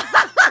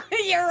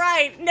 You're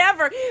right.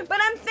 Never. But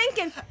I'm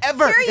thinking,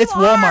 ever. Here it's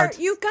Walmart.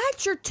 You've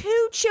got your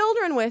 2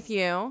 children with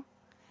you,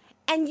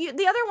 and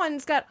the other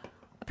one's got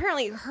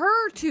apparently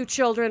her 2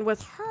 children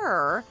with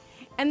her,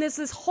 and there's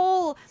this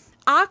whole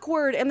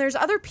awkward, and there's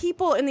other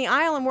people in the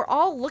aisle, and we're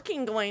all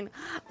looking, going,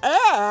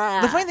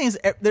 ugh. The funny thing is,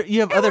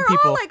 you have other people.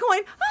 We're all like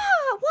going,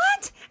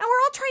 what? And we're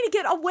all trying to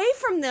get away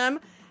from them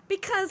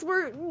because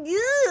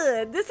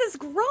this is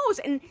gross.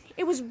 And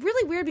it was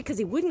really weird because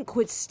he wouldn't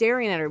quit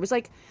staring at her. It was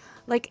like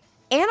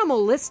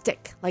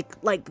animalistic, like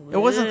it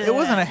wasn't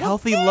a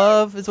healthy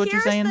love, is what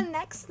you're saying. Here's the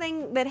next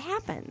thing that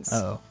happens.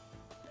 Oh,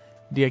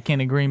 do you have a can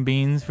of green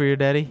beans for your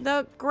daddy?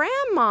 The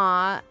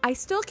grandma, I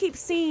still keep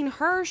seeing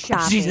her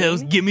shopping. She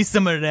says, "Give me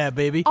some of that,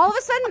 baby." All of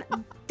a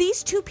sudden,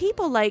 these 2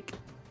 people,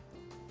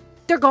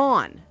 they're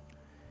gone.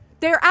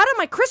 They're out of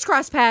my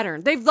crisscross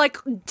pattern. They've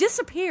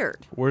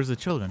disappeared. Where's the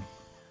children?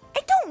 I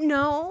don't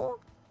know.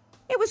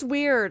 It was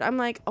weird. I'm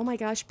like, oh my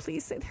gosh,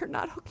 please say they're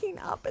not hooking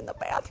up in the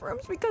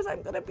bathrooms because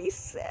I'm going to be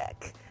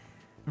sick.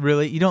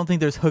 Really? You don't think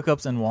there's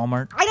hookups in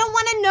Walmart? I don't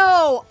want to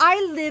know. I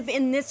live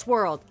in this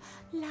world.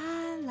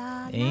 La,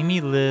 la,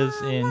 Amy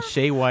lives in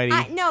Shea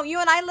Whitey. No, you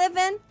and I live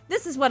in?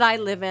 This is what I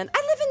live in.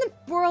 I live in the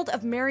world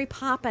of Mary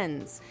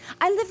Poppins.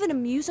 I live in a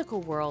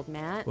musical world,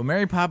 Matt. Well,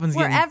 Mary Poppins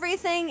where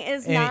everything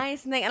is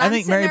nice. And I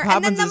think Mary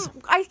Poppins is...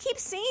 I keep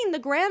seeing the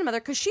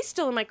grandmother because she's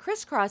still in my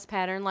crisscross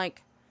pattern,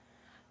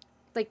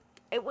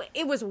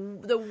 It was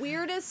the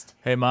weirdest.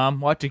 Hey, Mom,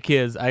 watch your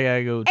kids. I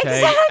gotta go tag.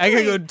 Exactly. I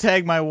gotta go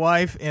tag my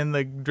wife in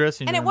the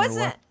dressing room. And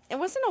it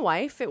wasn't a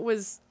wife. It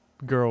was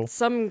girl.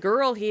 Some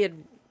girl he had.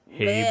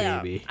 Hey,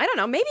 baby. I don't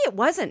know. Maybe it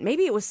wasn't.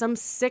 Maybe it was some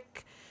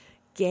sick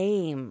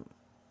game.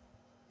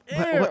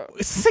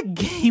 What? Sick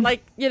game?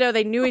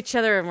 They knew each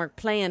other and were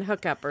playing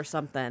hookup or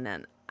something.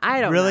 And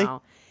I don't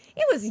know.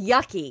 It was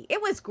yucky. It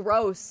was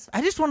gross.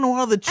 I just want to know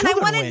how the children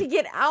And I wanted went. to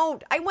get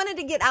out. I wanted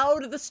to get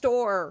out of the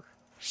store.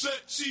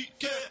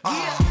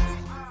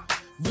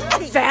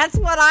 That's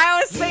what I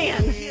was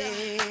saying.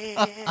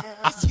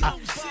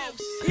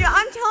 Yeah,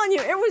 I'm telling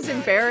you, it was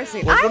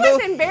embarrassing. I was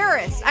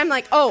embarrassed. I'm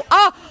like, oh,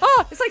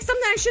 it's like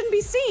something I shouldn't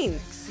be seeing.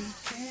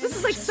 This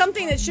is like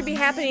something that should be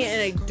happening in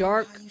a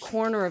dark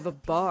corner of a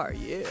bar.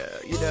 Yeah,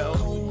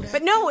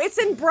 But no, it's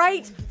in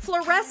bright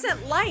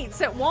fluorescent lights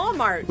at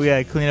Walmart. We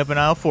gotta clean up in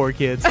aisle 4,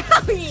 kids.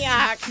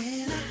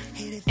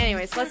 Yuck.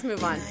 Anyways, let's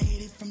move on.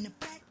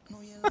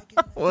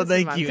 Well,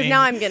 thank you, Amy.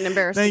 Now I'm getting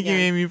embarrassed Thank you,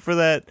 Amy, for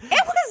that. It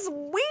was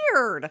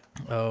weird.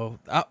 Oh,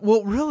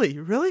 well,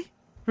 really?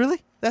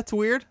 That's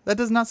weird? That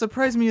does not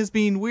surprise me as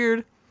being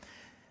weird.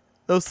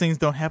 Those things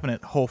don't happen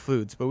at Whole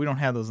Foods, but we don't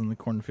have those in the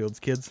cornfields,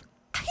 kids.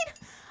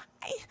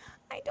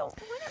 I don't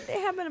want them to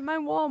happen at my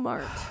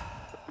Walmart.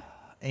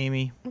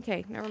 Amy.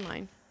 Okay, never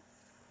mind.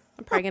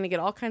 I'm probably going to get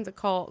all kinds of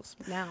calls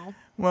now.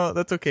 Well,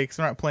 that's okay, because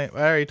we're not playing.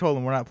 I already told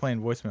them we're not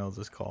playing voicemails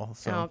this call.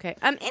 So. Oh, okay.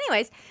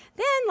 Anyways,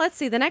 then let's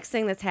see the next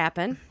thing that's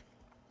happened.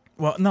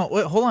 Well, no,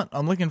 wait, hold on.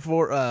 I'm looking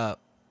for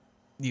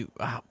you.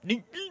 Are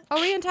we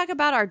going to talk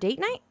about our date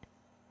night?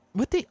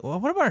 What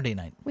about our date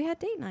night? We had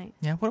date night.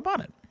 Yeah, what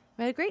about it?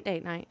 We had a great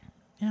date night.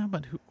 Yeah,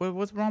 but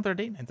what's wrong with our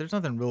date night? There's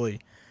nothing really.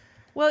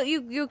 Well,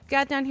 you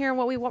got down here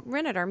and we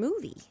rented our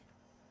movie.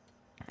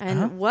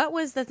 And what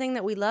was the thing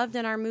that we loved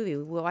in our movie?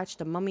 We watched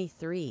The Mummy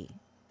 3.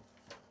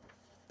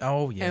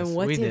 Oh, yes, and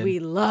what did we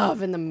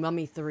love in The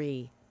Mummy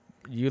 3?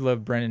 You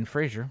love Brendan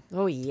Fraser.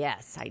 Oh,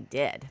 yes, I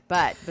did.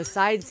 But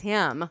besides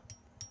him,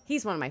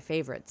 he's one of my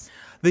favorites.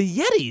 The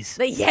Yetis.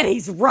 The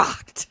Yetis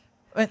rocked.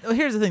 And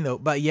here's the thing, though,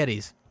 about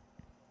Yetis.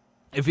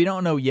 If you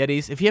don't know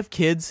Yetis, if you have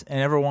kids and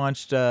ever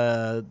watched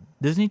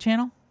Disney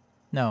Channel,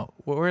 no,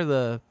 where are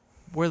those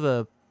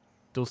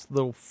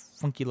little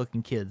funky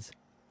looking kids?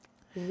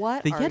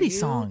 What the are Yeti you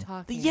song?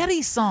 talking The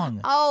Yeti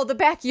song. Oh, the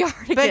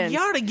Backyardigans.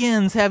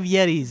 Backyardigans have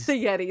Yetis. The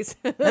Yetis.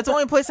 That's the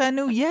only place I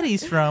knew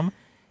Yetis from.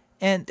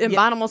 And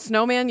Abominable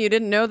Snowman, you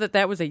didn't know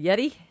that was a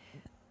Yeti?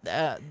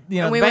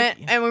 and we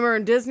were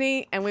in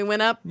Disney, and we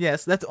went up.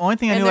 Yes, that's the only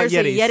thing I knew about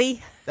Yetis. Yetis. A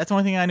Yeti. That's the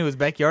only thing I knew was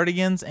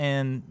Backyardigans,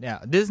 and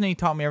Disney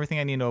taught me everything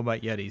I need to know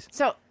about Yetis.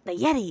 So the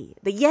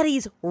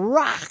Yetis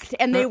rocked,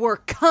 and they were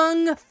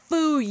kung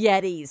fu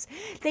Yetis.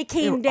 They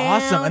came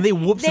down, awesome, and they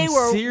whooped some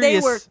serious. They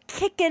were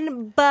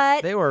kicking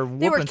butt. They were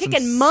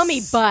kicking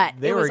mummy butt.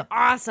 It was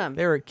awesome.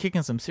 They were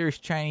kicking some serious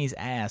Chinese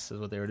ass, is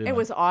what they were doing. It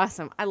was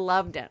awesome. I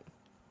loved it.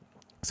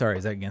 Sorry,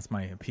 is that against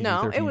my PG-13?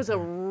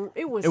 No,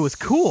 it was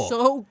cool.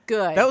 So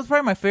good. That was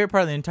probably my favorite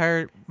part of the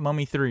entire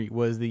Mummy 3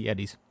 was the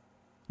Yetis.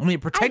 I mean,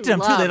 it protected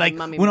them too. They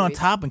went on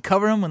top and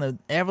covered them when the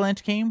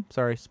avalanche came.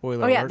 Sorry,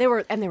 spoiler alert. Oh yeah,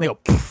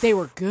 they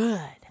were good.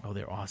 Oh,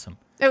 they're awesome.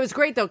 It was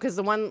great though, because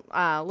the one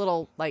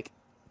little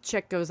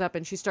chick goes up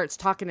and she starts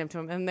talking to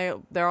him, and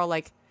they're all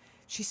like,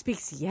 "She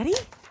speaks Yeti."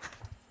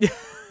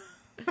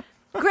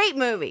 Great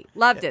movie,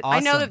 loved it. Awesome. I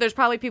know that there's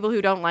probably people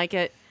who don't like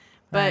it,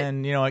 but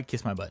and you know what?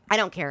 Kiss my butt. I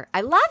don't care. I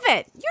love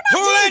it. You're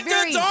not being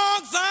very. The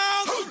dogs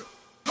out?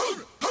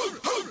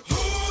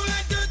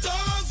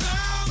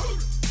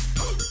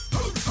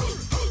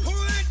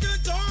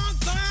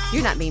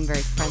 You're not being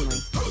very friendly.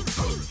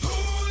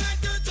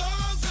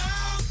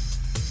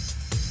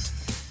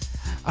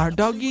 Our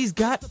doggy's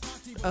got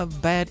a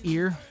bad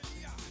ear.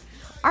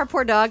 Our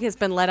poor dog has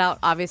been let out,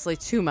 obviously,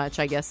 too much,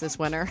 I guess, this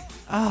winter.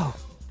 Oh.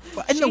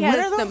 In She the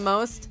winter, has though? the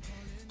most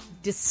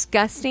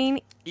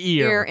disgusting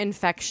ear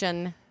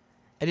infection.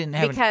 I didn't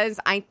have because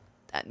Wednesday.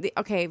 I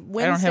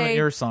don't have an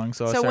ear song,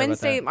 so sorry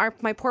Wednesday, about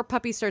that. my poor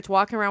puppy starts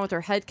walking around with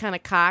her head kind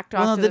of cocked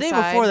off Well, to the the day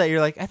side. before that, you're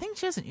like, I think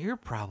she has an ear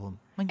problem.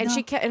 Like, And no.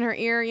 she kept in her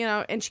ear,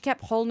 and she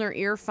kept holding her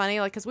ear funny,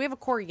 because we have a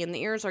corgi, and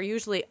the ears are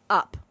usually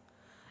up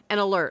and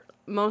alert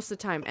most of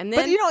the time. And then,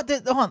 But you know what?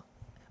 Hold on.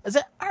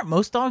 Aren't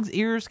most dogs'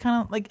 ears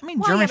kind of like? I mean,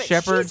 well, German yeah, but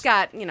Shepherds. she's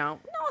got,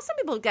 some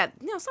people got,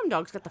 some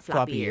dogs got the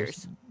floppy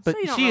ears. But So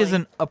you don't she is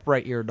really- an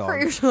upright ear dog. Her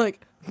ears are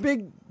like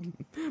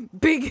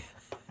big,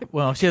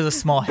 Well, she has a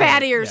small head.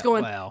 bad ears Yeah,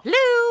 going, well,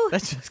 Lou.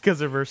 that's just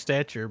because of her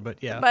stature, but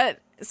yeah. But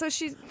so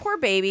she's poor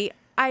baby.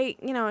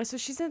 So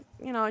she's in,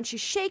 and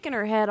she's shaking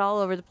her head all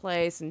over the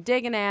place and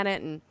digging at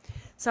it, and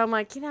so I'm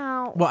like,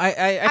 well,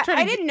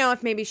 I didn't know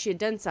if maybe she had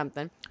done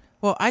something.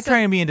 Well, I try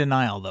and be in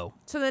denial though.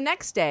 So the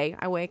next day,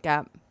 I wake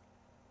up.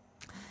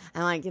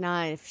 I'm like,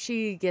 if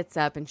she gets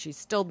up and she's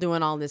still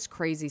doing all this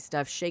crazy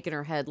stuff, shaking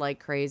her head like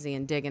crazy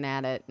and digging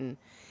at it, and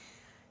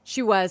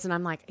she was, and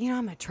I'm like,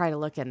 I'm gonna try to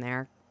look in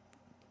there,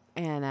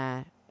 and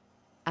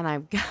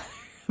I've got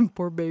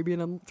poor baby,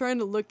 and I'm trying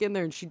to look in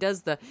there, and she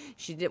wasn't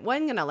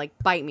gonna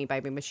bite me,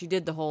 but she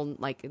did the whole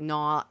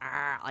gnaw,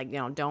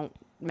 don't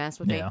mess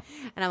with me, and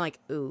I'm like,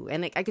 ooh,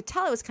 and I could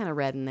tell it was kind of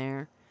red in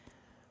there,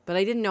 but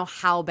I didn't know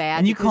how bad.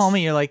 And you call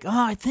me, you're like, oh,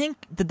 I think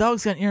the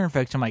dog's got an ear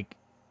infection. I'm like,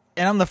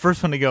 and I'm the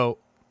first one to go,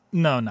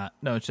 no,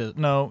 it's just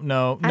no. And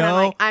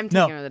I'm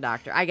taking her to the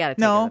doctor. I gotta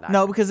take her to the doctor.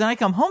 No, because then I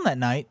come home that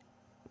night.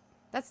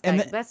 That's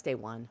day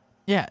one.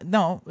 Yeah,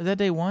 no, was that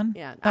day one?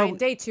 Yeah,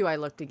 day 2 I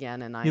looked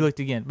again, and you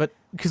looked again, but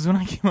because when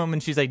I came home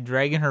and she's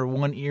dragging her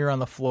one ear on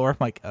the floor, I'm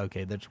like,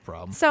 okay, that's a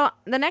problem. So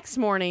the next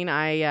morning,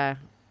 I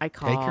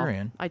call. Take her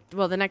in.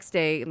 The next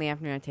day in the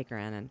afternoon, I take her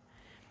in, and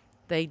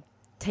they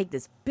take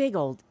this big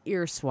old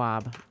ear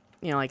swab,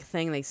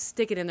 thing. They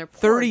stick it in their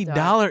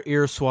 $30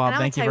 ear swab. And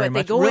Thank you tell very what,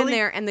 much. They go really? in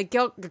there, and the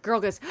girl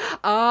goes,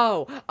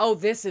 oh,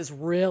 this is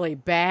really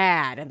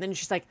bad, and then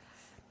she's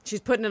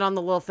putting it on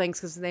the little things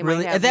because they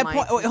really might have at that mice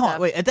point. and Wait, hold on,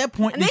 stuff. wait. At that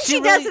point, And then she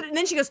does it, and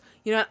then she goes,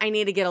 you know what? I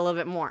need to get a little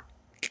bit more.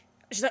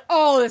 She's like,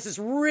 oh, this is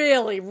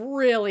really,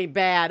 really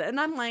bad. And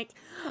I'm like,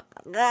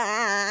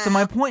 ah. So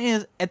my point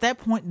is, at that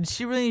point, did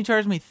she really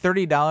charge me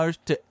 $30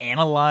 to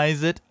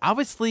analyze it?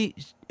 Obviously,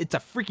 it's a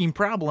freaking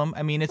problem.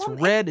 I mean, it's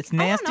red, it's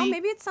nasty. I don't know.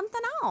 Maybe it's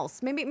something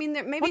else. Maybe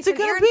What's it's it an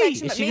gonna ear be?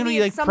 infection, Is but she maybe gonna be,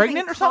 it's something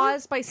pregnant or something?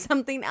 caused by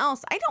something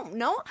else. I don't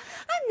know.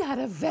 I'm not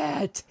a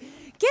vet.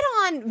 Get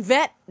on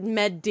Vet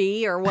Med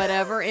D or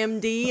whatever,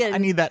 MD. And I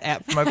need that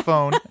app for my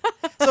phone.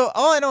 So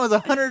all I know is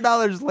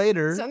 $100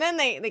 later. So then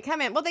they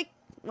come in. Well,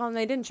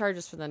 they didn't charge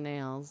us for the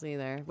nails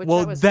either. Which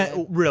Well, was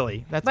good.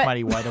 really, that's But-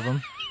 mighty white of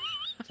them.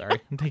 Sorry,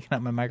 I'm taking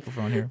out my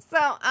microphone here.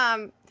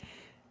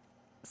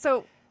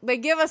 So they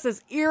give us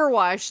this ear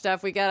wash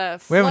stuff. We got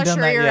to We haven't flush done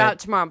your that ear yet. out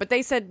tomorrow. But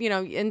they said,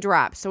 in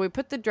drops. So we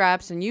put the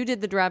drops, and you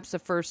did the drops the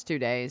first 2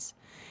 days.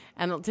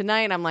 And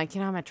tonight, I'm like,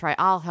 I'm going to try.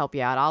 I'll help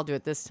you out. I'll do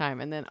it this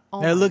time. And then,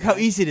 Now look how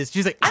easy it is.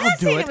 She's like, I'm I'll not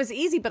do saying it. it was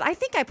easy, but I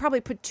think I probably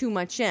put too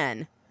much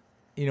in.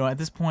 At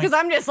this point. Because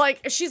I'm just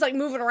like, she's like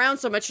moving around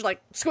so much. She's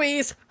like,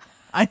 squeeze.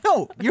 I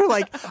know. You're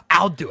like,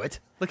 I'll do it.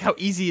 Look how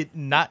easy it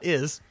not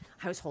is.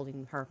 I was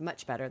holding her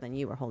much better than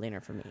you were holding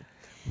her for me.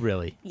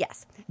 Really?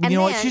 Yes. You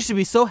know what? She should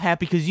be so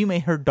happy because you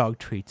made her dog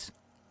treats.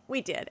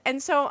 We did.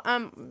 And so,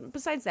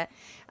 besides that,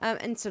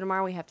 and so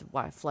tomorrow we have to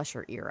flush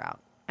her ear out.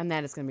 And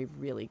that is going to be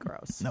really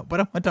gross. No, but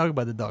I'm going to talk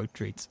about the dog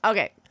treats.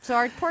 Okay. So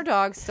our poor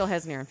dog still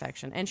has an ear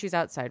infection. And she's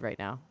outside right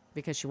now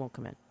because she won't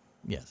come in.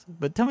 Yes.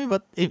 But tell me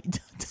about... Tell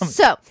me.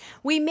 So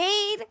we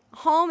made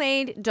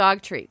homemade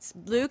dog treats.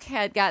 Luke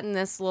had gotten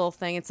this little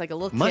thing. It's like a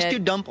little Must kit. you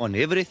dump on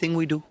everything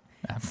we do?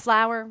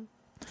 Flour,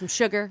 some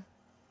sugar,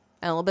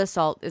 and a little bit of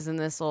salt is in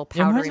this little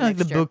Yeah, powdery imagine like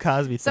the mixture. Bill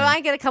Cosby So thing.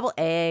 I get a couple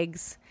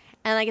eggs,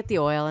 and I get the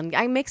oil, and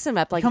I mix them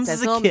up like comes it as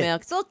says a little kit.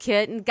 milk. It's a little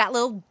kit, and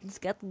it's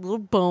got the little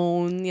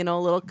bone,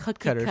 little cookie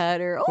Cutters.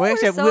 cutter. Oh, we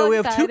actually we're so we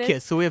have two excited.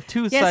 kits, so we have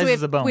two Yes, sizes we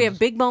have, of bones. We have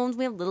big bones.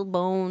 We have little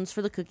bones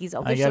for the cookies.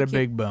 Oh, I they're got so a cute.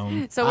 big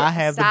bone. So I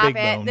have the stop big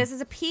it. bone. This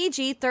is a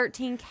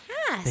PG-13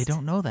 cast. They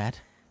don't know that.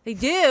 They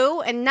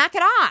do, and knock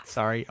it off.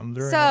 Sorry, I'm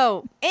doing it.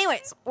 So,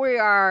 anyways, we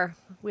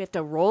have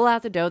to roll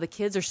out the dough. The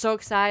kids are so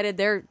excited.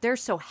 They're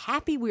so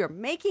happy. We are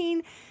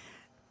making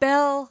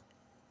Bell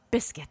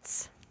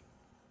biscuits.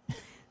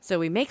 So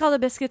we make all the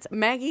biscuits.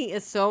 Maggie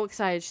is so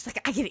excited. She's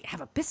like, I get to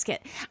have a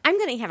biscuit. I'm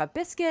going to have a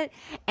biscuit,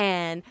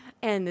 and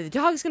the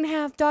dog's going to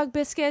have dog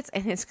biscuits,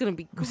 and it's going to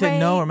be great. We said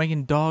no, we're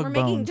making dog We're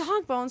bones. making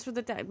dog bones for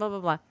the dog, blah, blah,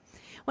 blah.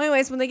 Well,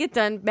 anyways, when they get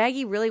done,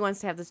 Maggie really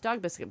wants to have this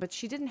dog biscuit, but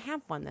she didn't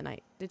have one the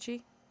night, did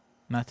she?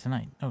 Not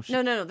tonight. Oh,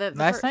 shit. No.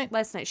 Last night?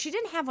 Last night. She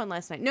didn't have one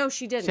last night. No,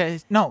 she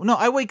didn't. No,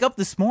 I wake up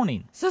this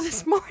morning. So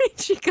this morning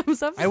she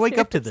comes up. I wake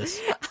up to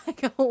this. I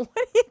go, what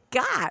do you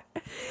got?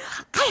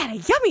 I had a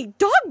yummy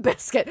dog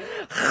biscuit.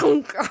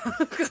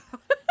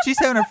 She's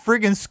having a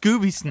friggin'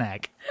 Scooby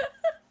snack.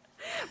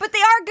 But they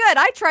are good.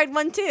 I tried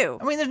one too.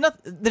 I mean, there's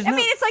nothing.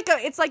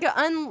 It's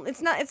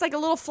like a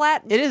little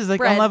flat. It is like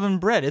bread. unleavened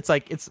bread.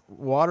 It's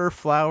water,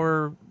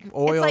 flour,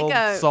 oil, like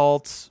a-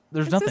 salt.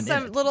 There's It's nothing just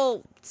in a it.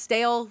 little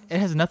stale. It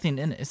has nothing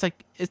in it.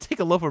 It's take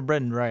a loaf of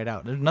bread and dry it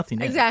out. There's nothing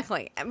in it.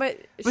 Exactly. But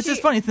Which is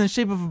funny. It's in the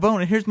shape of a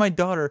bone. And here's my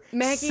daughter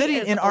Maggie sitting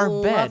is in our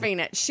bed. loving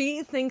it.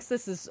 She thinks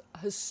this is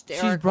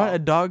hysterical. She's brought a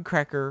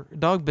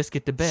dog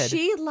biscuit to bed.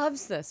 She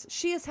loves this.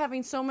 She is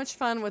having so much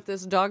fun with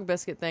this dog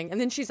biscuit thing. And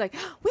then she's like,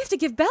 we have to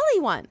give Belly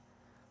one.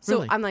 So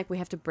Really? I'm like, we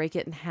have to break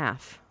it in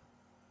half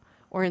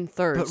or in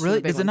thirds. But for really,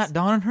 the big does it not ones.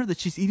 dawn on her that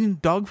she's eating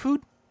dog food?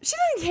 She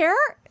doesn't care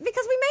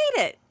because we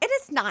made it. It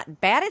is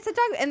not bad. It's a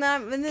dog. And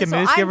then Can we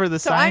just give her the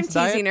science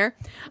I'm teasing diet?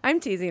 her. I'm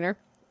teasing her.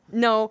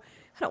 No,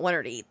 I don't want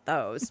her to eat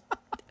those.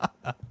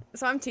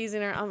 So I'm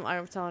teasing her.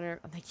 I'm telling her,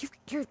 I'm like,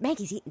 you're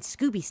Maggie's eating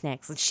Scooby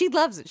snacks. And she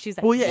loves it. She's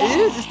like, Well, yeah, it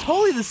is. It's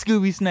totally the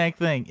Scooby snack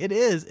thing. It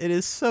is. It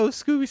is so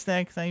Scooby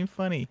snack thing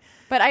funny.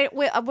 But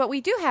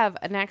we do have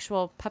an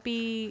actual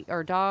puppy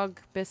or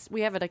dog. We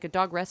have like a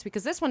dog recipe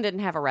because this one didn't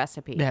have a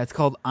recipe. Yeah, it's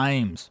called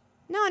Imes.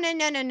 No.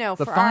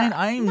 The for fine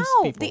our, Imes No,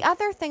 people. the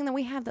other thing that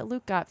we have that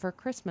Luke got for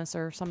Christmas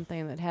or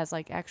something that has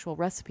like actual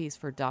recipes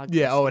for dog.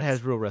 Yeah. Oh, it biscuits.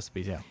 has real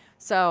recipes. Yeah.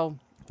 So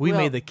We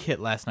we'll- made the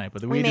kit last night,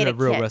 but we made did a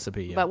real kit,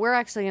 recipe. Yeah. But we're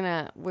actually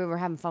we were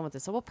having fun with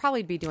this, so we'll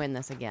probably be doing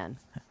this again.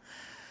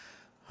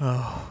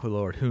 Oh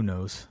Lord, who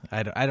knows?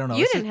 I don't know.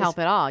 You didn't help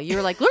at all. You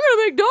were like, "We're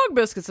gonna make dog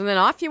biscuits," and then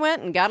off you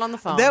went and got on the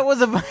phone. That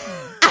was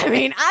I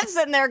mean, I'm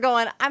sitting there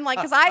going, I'm like,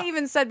 because I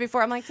even said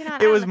before, I'm like, I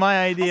It was don't know. my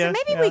I idea. said,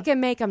 maybe yeah. we can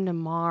make them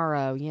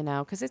tomorrow,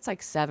 because it's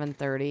like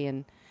 7:30,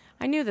 and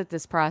I knew that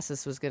this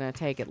process was going to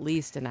take at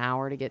least an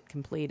hour to get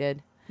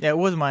completed. Yeah, it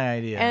was my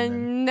idea.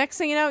 And next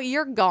thing you know,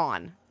 you're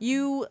gone.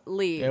 You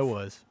leave.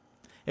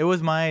 It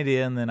was my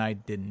idea, and then I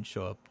didn't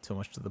show up so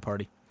much to the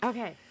party.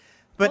 Okay.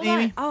 But Hold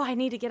on. Amy, Oh, I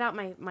need to get out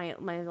my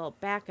little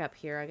backup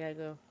here. I gotta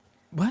go.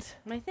 what?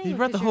 My thing. You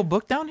brought the because whole you're-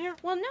 book down here?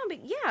 Well, no, but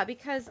yeah,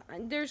 because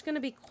there's going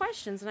to be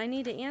questions, and I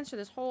need to answer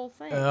this whole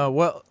thing.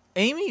 Well,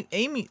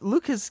 Amy,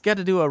 Luke has got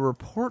to do a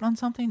report on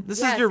something.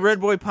 This Yes, is your it's-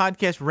 Redboy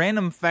Podcast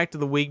random fact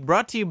of the week,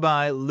 brought to you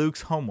by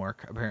Luke's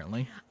homework.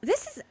 Apparently,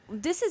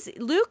 This is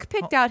Luke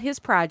picked out his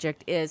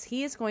project.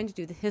 He is going to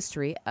do the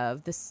history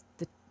of the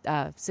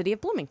city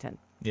of Bloomington,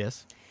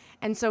 yes.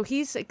 and so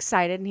he's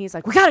excited, and he's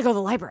like, "We got to go to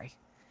the library.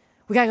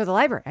 We got to go to the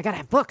library. I got to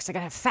have books. I got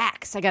to have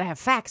facts. I got to have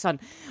facts on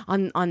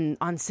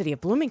city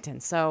of Bloomington."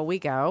 So we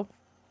go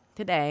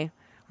today,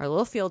 our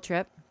little field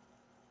trip,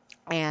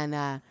 and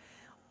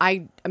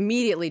I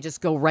immediately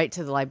just go right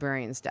to the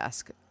librarian's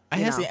desk. I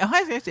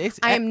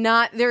am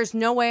not. There's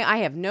no way. I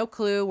have no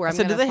clue where I'm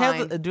So going do to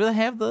find. do they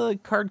have the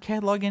card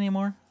catalog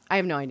anymore? I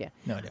have no idea.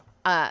 No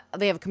idea.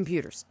 They have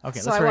computers. Okay,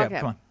 so let's I hurry walk up.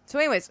 Come on. So,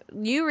 anyways,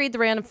 you read the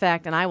random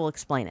fact, and I will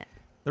explain it.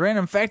 The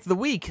random fact of the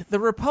week: the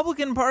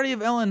Republican Party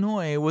of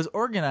Illinois was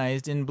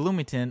organized in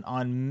Bloomington,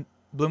 Illinois,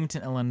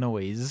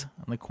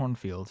 on the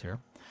cornfields here,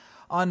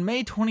 on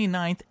May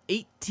 29th,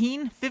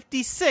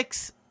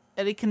 1856,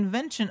 at a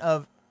convention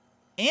of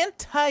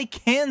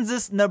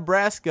anti-Kansas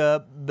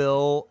Nebraska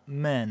bill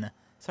men.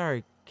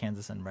 Sorry,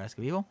 Kansas and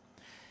Nebraska people.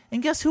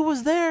 And guess who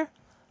was there?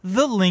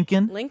 The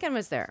Lincoln. Lincoln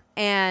was there.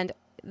 And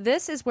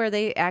this is where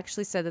they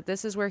actually said that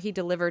this is where he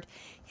delivered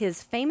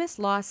his famous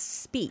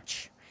lost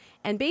speech.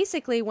 And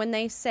basically, when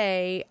they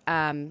say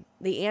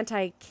the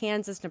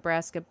anti-Kansas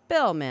Nebraska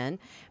bill men,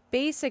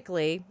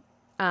 basically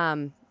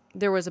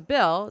there was a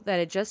bill that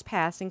had just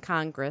passed in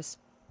Congress.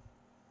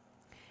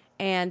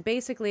 And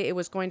basically, it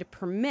was going to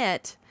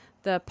permit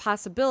the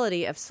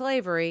possibility of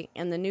slavery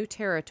in the new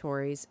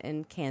territories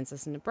in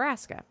Kansas and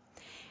Nebraska.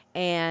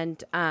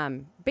 And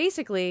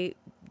basically...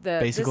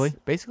 Basically.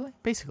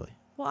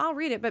 Well, I'll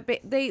read it, but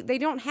they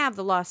don't have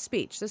the lost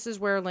speech. This is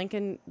where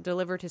Lincoln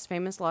delivered his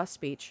famous lost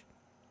speech.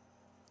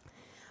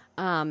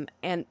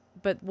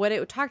 But what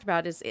it talked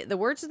about is the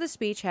words of the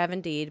speech have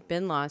indeed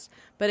been lost,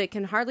 but it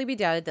can hardly be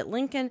doubted that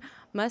Lincoln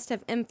must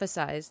have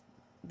emphasized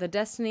the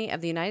destiny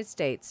of the United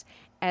States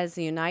as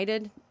a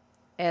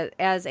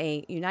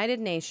united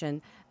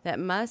nation that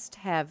must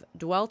have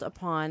dwelt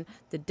upon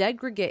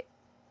the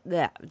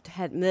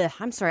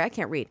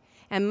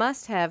and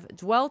must have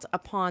dwelt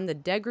upon the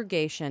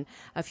degradation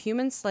of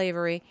human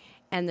slavery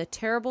and the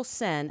terrible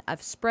sin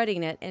of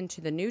spreading it into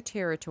the new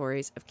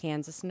territories of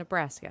Kansas and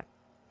Nebraska.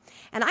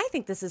 And I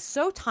think this is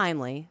so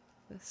timely.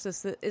 This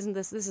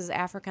is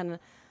African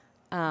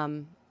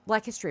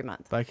Black History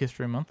Month. Black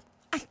History Month.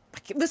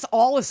 This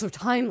all is so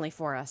timely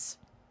for us.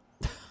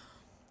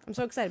 I'm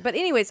so excited. But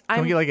anyways,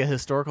 Can we get like a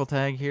historical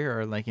tag here,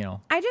 or like,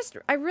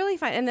 I really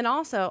find, and then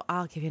also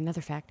I'll give you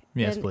another fact.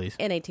 Yes, please.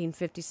 In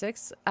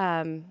 1856,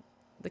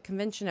 the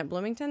convention at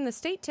Bloomington, the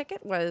state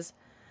ticket was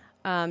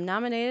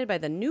nominated by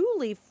the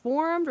newly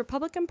formed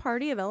Republican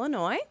Party of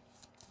Illinois.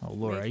 Oh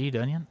Lord, are you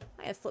done yet?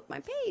 I have flipped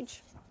my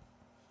page.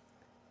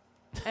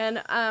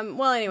 And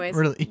anyways,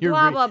 really,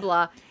 blah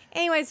blah.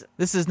 Anyways,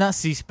 this is not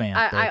C-SPAN.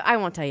 I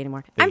won't tell you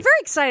anymore. I'm very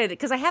excited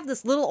because I have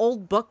this little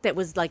old book that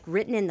was like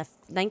written in the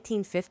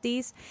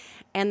 1950s,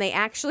 and they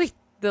actually,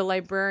 the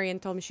librarian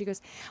told me, she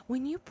goes,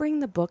 when you bring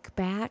the book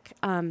back,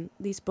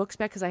 these books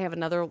back, because I have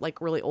another like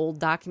really old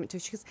document too.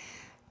 She goes,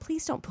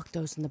 please don't put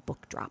those in the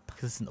book drop.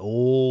 Because it's an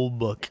old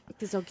book.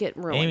 Because they'll get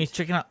ruined. Amy's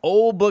checking out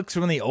old books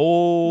from the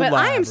old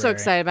library. I am so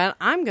excited about it.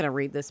 I'm going to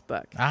read this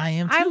book. I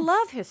am too. I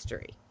love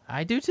history.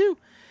 I do too.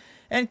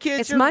 And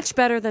kids, it's much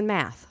better than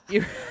math.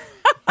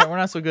 We're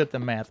not so good at the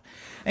math.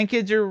 And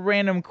kids, your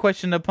random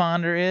question to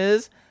ponder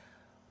is,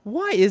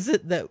 why is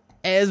it that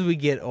as we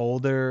get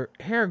older,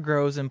 hair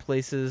grows in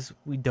places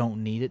we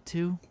don't need it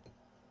to?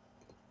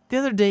 The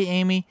other day,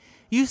 Amy,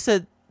 you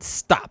said,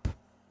 stop.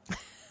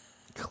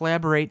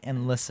 Collaborate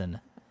and listen.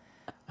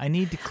 I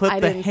need to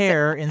clip the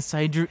hair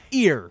inside your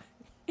ear.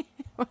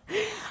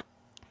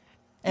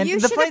 And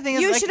the funny thing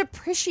is, you should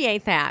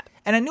appreciate that.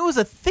 And I knew it was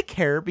a thick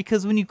hair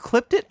because when you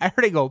clipped it, I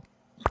heard it go.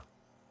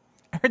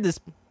 I heard this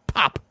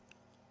pop.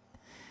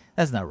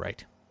 That's not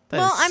right.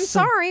 I'm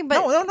sorry, but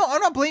no,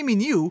 I'm not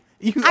blaming you.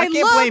 I can't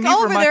look blame you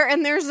over there,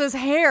 and there's this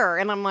hair,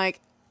 and I'm like,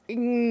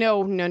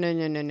 no. We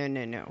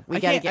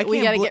gotta get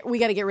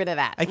rid of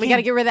that. We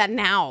gotta get rid of that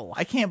now.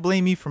 I can't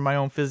blame you for my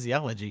own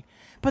physiology.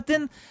 But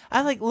then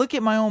I look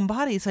at my own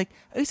body. It's like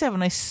I used to have a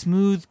nice,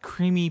 smooth,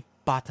 creamy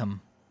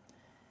bottom.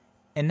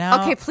 And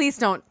now, okay, please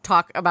don't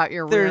talk about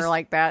your rear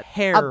like that.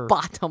 Hair. A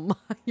bottom.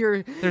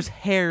 There's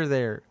hair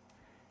there.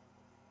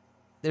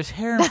 There's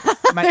hair in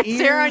my ears. There's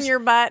hair on your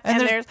butt,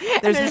 and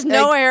there's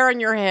no hair on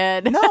your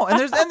head. No, and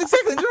there's no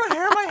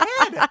hair on my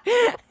head.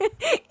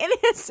 It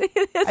is.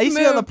 I used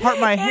to be on the part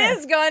of my head. It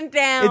has gone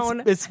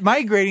down. It's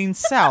migrating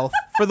south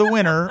for the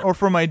winter or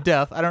for my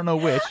death. I don't know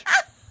which.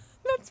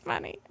 That's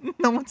funny.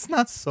 No, it's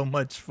not so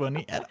much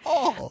funny at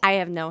all. I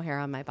have no hair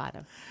on my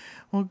bottom.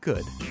 Well,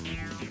 good.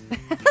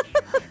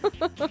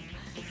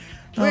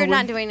 We're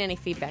not doing any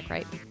feedback,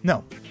 right?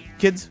 No.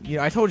 Kids,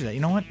 I told you that. You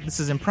know what?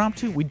 This is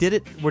impromptu. We did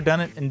it. We're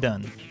done it and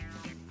done.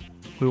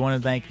 We want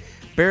to thank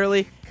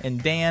Barely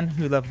and Dan,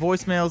 who left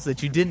voicemails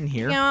that you didn't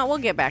hear. You know what? We'll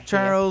get back to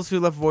Charles, who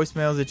left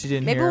voicemails that you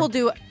didn't hear. Maybe we'll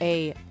do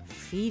a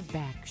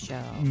feedback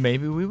show.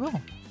 Maybe we will.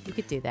 We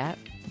could do that.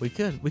 We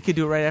could. We could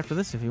do it right after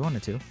this if you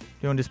wanted to. You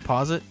want to just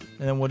pause it,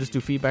 and then we'll just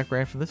do feedback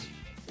right after this?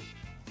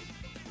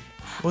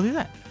 We'll do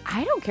that.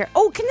 I don't care.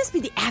 Oh, can this be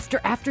the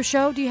after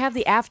show? Do you have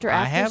the after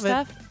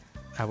stuff?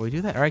 How will we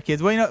do that? All right,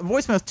 kids. Well,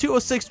 voicemails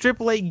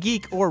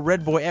 206-888-GEEK or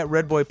Redboy at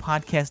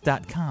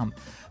redboypodcast.com.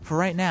 For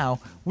right now,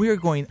 we are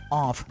going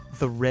off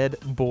the Red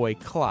Boy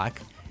clock.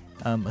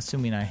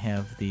 Assuming I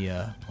have the...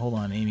 hold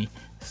on, Amy.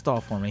 Stall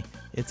for me.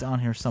 It's on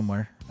here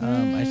somewhere.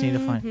 I just need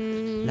to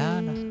find... La,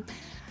 la.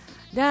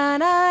 Da,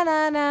 na,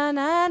 na, na,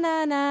 na,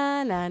 na,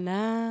 na, na,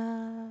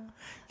 na.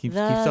 Keep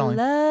stalling.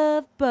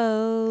 Love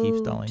boat. Keep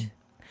stalling.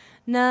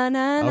 Na,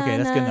 na, okay,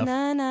 that's good enough.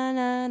 Na, na,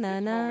 na, na,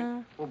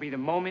 na. Will be the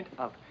moment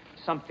of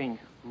something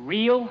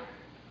real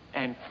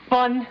and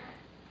fun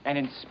and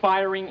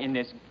inspiring in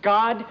this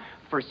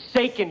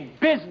God-forsaken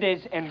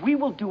business, and we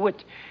will do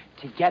it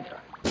together.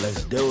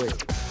 Let's do it.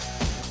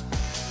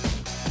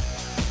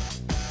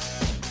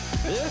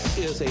 This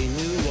is a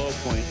new low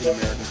point in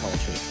American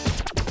culture.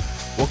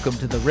 Welcome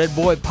to the Red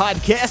Boy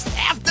Podcast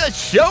After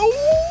Show!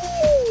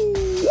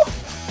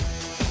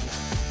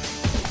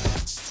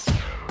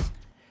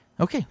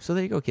 Okay, so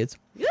there you go, kids.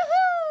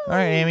 Yoo-hoo! All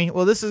right, Amy.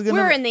 Well, this is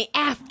We're in the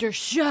after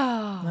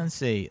show. Let's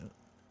see.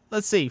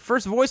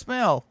 First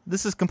voicemail.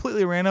 This is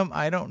completely random.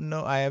 I don't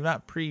know. I have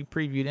not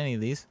previewed any of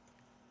these.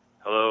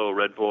 Hello,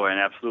 Red Boy and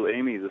Absolute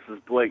Amy. This is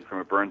Blake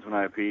from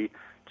Burnsman IP.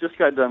 Just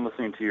got done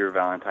listening to your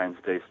Valentine's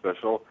Day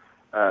special.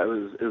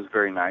 It was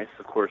very nice.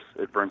 Of course,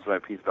 at Burnsman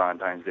IP's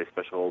Valentine's Day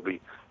special will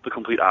be the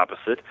complete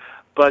opposite.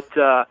 But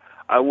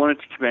I wanted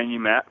to commend you,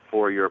 Matt,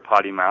 for your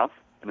potty mouth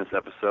in this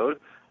episode,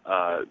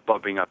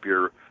 bumping up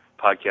your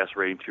podcast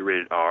rating to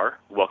rated R.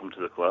 Welcome to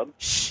the club.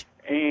 Shh.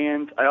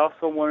 And I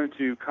also wanted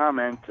to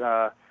comment,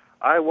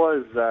 I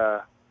was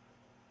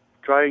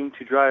trying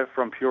to drive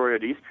from Peoria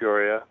to East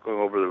Peoria, going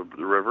over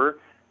the river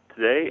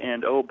today,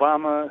 and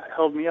Obama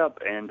held me up,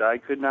 and I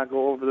could not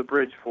go over the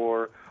bridge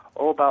for,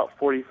 about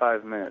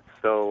 45 minutes.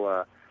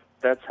 So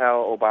that's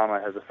how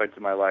Obama has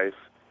affected my life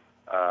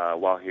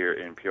while here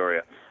in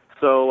Peoria.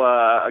 So,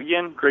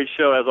 again, great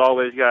show as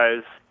always,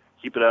 guys.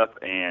 Keep it up,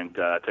 and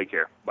take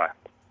care. Bye.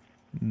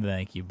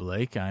 Thank you,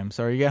 Blake. I'm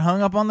sorry you got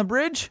hung up on the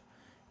bridge.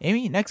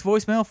 Amy, next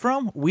voicemail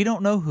from we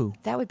don't know who.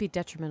 That would be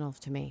detrimental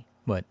to me.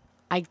 What?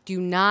 I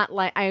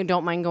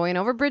don't mind going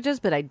over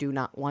bridges, but I do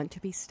not want to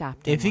be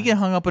stopped. If you get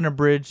hung up on a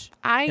bridge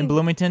in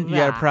Bloomington, you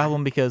got a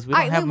problem because we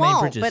don't have many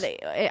bridges.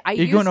 But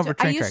You're going over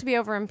train I used track. to be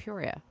over in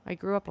Peoria. I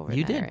grew up over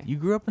You there. did. Area. You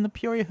grew up in the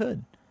Peoria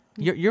hood.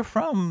 You're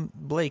from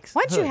Blake's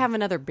Why don't hood. you have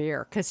another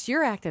beer? Because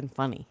you're acting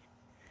funny.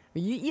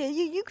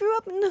 You grew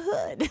up in the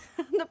hood,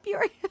 the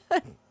Peoria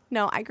hood.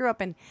 No, I grew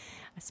up in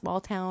a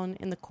small town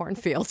in the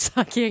cornfields.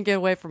 I can't get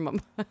away from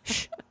them.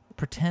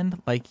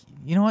 Pretend like,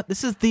 you know what?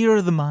 This is theater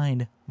of the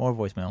mind. More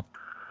voicemail.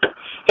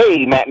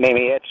 Hey, Matt and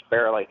Amy, it's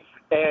Barely.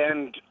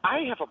 And I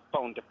have a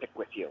bone to pick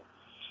with you.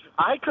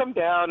 I come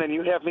down and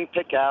you have me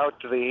pick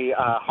out the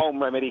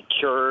home remedy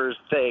cures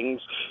things.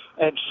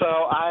 And so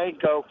I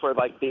go for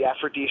like the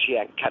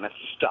aphrodisiac kind of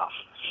stuff.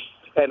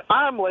 And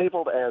I'm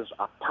labeled as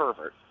a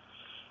pervert.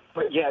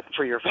 But yet,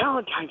 for your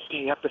Valentine's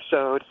Day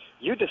episode,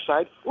 you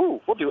decide,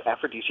 we'll do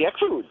aphrodisiac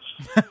foods.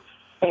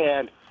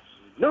 And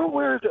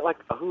nowhere is it like,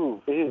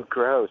 ew,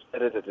 gross,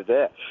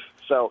 da-da-da-da-da.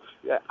 So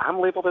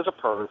I'm labeled as a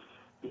perv.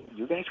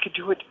 You guys could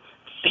do it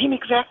same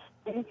exact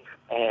thing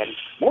and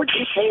more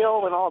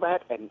detail and all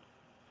that, and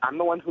I'm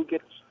the one who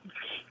gets...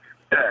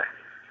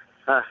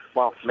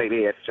 well, maybe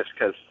it's just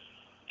because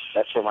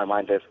that's where my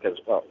mind is, because,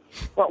 well,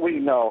 we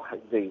know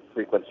the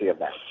frequency of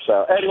that.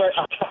 So anyway,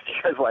 I'll talk to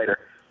you guys later.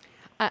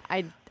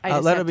 I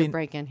just have to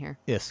break in here.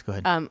 Yes, go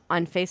ahead.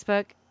 On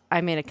Facebook,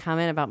 I made a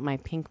comment about my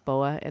pink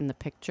boa in the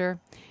picture,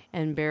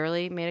 and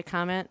Barely made a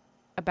comment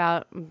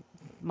about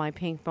my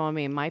pink boa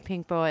being my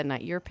pink boa and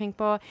not your pink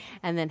boa.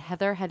 And then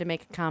Heather had to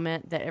make a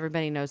comment that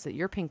everybody knows that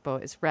your pink boa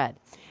is red.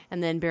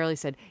 And then Barely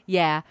said,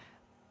 yeah,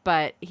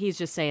 but he's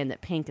just saying that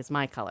pink is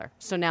my color.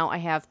 So now I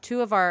have two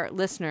of our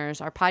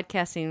listeners, our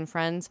podcasting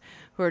friends,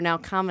 who are now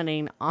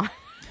commenting on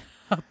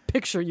a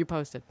picture you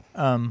posted.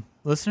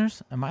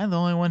 Listeners, am I the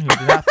only one who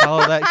did not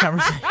follow that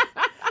conversation?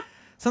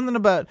 Something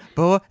about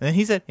boa, and then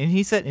he said,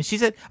 and she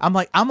said. I'm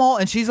like, I'm all,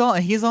 and she's all,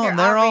 and he's all, and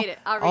they're all.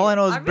 All I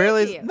know is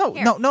Barely. No.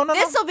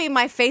 This will be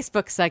my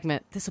Facebook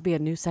segment. This will be a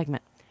new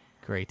segment.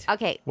 Great.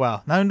 Okay.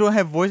 Wow. Now do I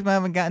have voicemail I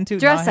haven't gotten to?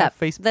 Dress now I have up.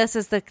 Facebook. This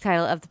is the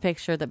title of the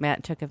picture that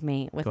Matt took of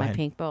me with Go my ahead.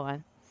 pink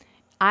boa.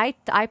 I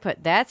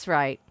put, that's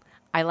right.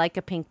 I like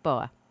a pink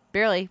boa.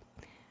 Barely.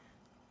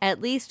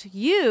 At least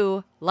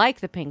you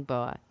like the pink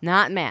boa,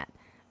 not Matt.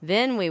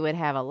 Then we would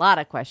have a lot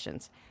of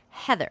questions.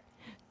 Heather,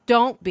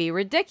 don't be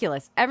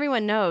ridiculous.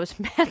 Everyone knows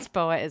Matt's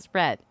boa is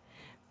red.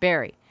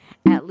 Barry,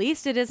 at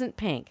least it isn't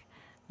pink.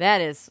 That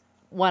is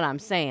what I'm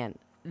saying.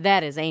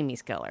 That is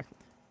Amy's color.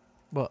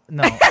 Well,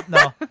 no.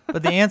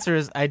 But the answer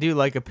is I do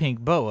like a pink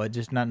boa,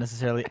 just not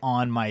necessarily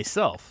on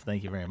myself.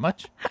 Thank you very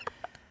much.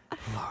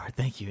 Lord,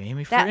 thank you,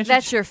 Amy.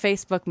 That's your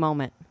Facebook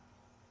moment.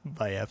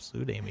 By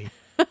Absolute Amy.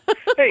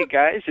 Hey,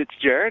 guys, it's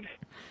Jared.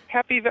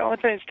 Happy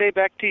Valentine's Day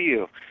back to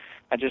you.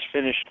 I just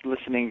finished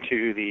listening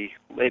to the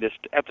latest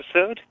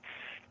episode,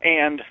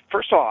 and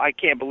first of all, I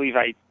can't believe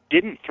I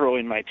didn't throw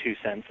in my 2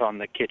 cents on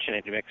the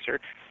KitchenAid mixer.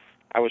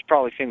 I was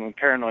probably feeling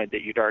paranoid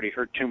that you'd already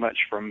heard too much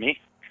from me,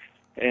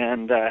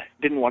 and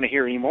didn't want to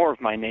hear any more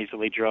of my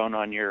nasally drone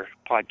on your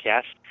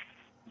podcast.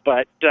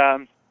 But,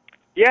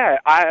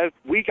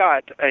 we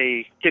got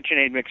a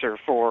KitchenAid mixer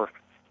for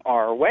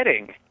our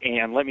wedding,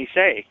 and let me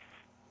say,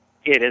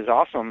 it is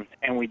awesome,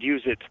 and we'd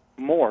use it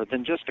more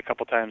than just a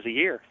couple times a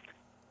year.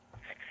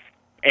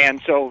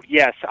 And so,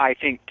 yes, I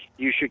think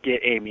you should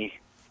get Amy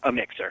a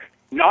mixer.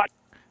 Not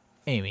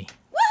Amy.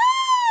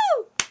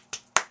 Woohoo!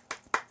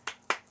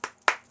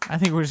 I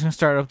think we're just going to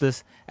start up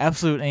this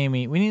Absolute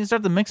Amy. We need to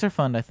start the mixer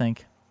fund, I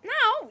think.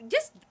 No,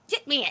 just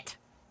get me it.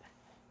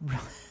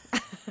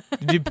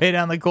 Did you pay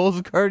down the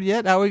Kohl's card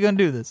yet? How are we going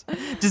to do this?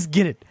 Just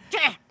get it.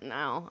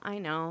 No, I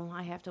know.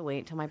 I have to wait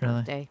until my Really?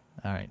 birthday.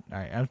 All right.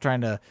 I'm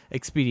trying to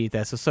expedite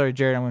that. So sorry,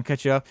 Jared. I'm going to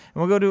cut you off.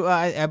 And we'll go to,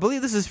 I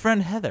believe this is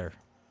friend Heather.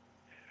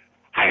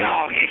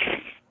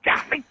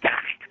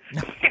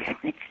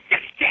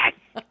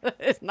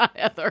 It's not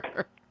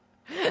Heather.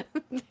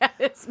 That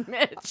is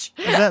Mitch.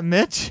 Is that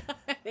Mitch?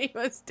 He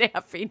was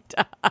Daffy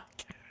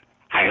Duck.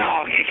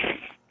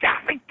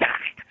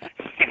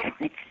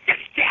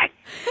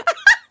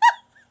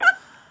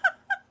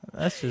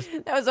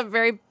 That was a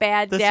very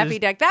bad Daffy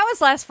Duck. That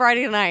was last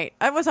Friday night.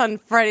 I was on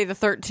Friday the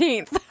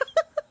 13th.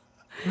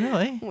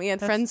 Really? We had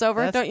friends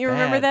over. Don't you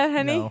remember that,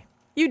 honey? No.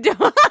 You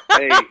don't.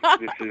 Hey,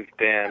 this is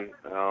Dan.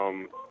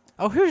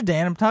 Oh, here's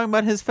Dan. I'm talking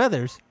about his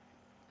feathers.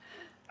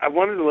 I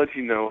wanted to let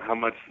you know how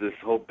much this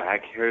whole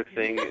back hair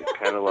thing is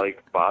kind of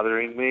like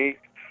bothering me.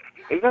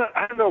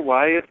 I don't know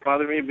why it's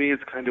bothering me.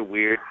 It's kind of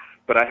weird.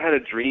 But I had a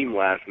dream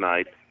last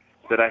night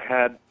that I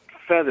had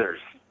feathers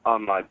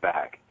on my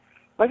back.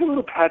 Like a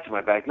little patch on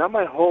my back. Not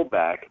my whole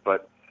back,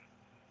 but...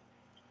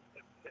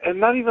 And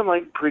not even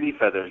like pretty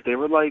feathers. They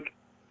were like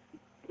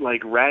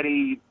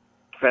ratty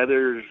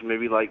feathers,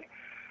 maybe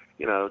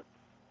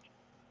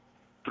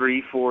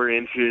 3-4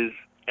 inches.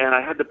 And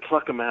I had to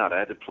pluck them out. I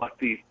had to pluck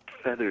these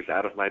feathers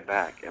out of my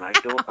back. And I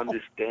don't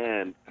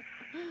understand.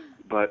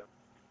 But...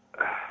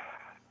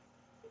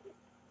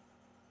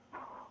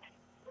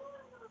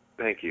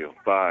 Thank you.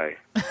 Bye.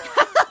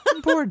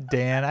 Poor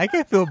Dan. I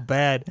can't feel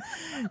bad.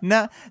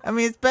 No, I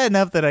mean, it's bad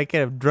enough that I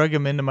kind of drug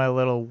him into my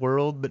little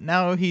world, but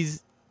now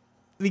he's...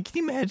 I mean,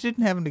 can you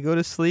imagine having to go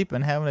to sleep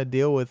and having to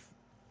deal with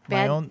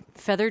my own...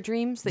 feather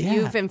dreams that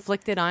you've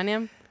inflicted on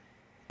him?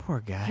 Poor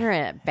guy. You're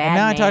a bad and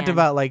now man. I talked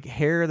about, like,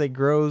 hair that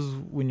grows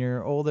when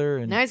you're older.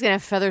 And Now he's going to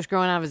have feathers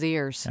growing out of his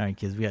ears. All right,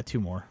 kids, we got 2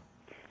 more.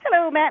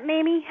 Hello, Matt and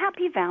Amy.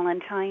 Happy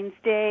Valentine's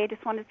Day.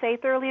 Just wanted to say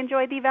thoroughly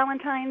enjoyed the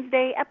Valentine's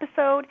Day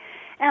episode.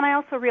 And I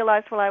also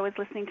realized while I was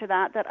listening to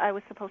that I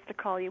was supposed to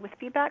call you with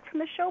feedback from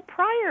the show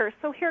prior.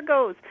 So here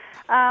goes.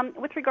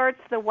 With regards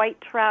to the white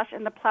trash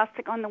and the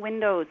plastic on the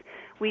windows,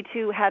 we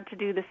too had to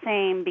do the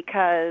same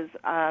because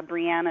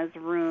Brianna's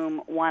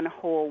room, one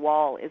whole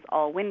wall is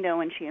all window,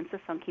 and she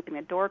insists on keeping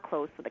the door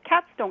closed so the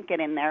cats don't get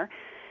in there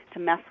to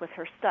mess with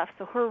her stuff.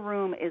 So her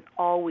room is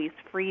always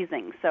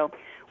freezing. So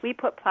we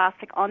put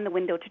plastic on the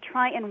window to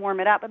try and warm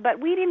it up, but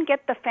we didn't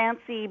get the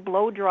fancy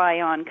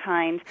blow-dry-on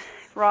kind.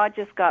 Rod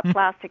just got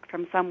plastic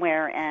from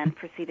somewhere and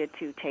proceeded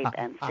to tape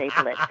and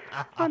staple it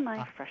on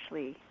my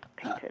freshly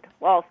painted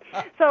walls.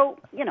 So,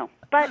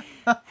 but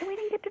we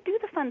didn't get to do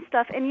the fun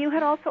stuff. And you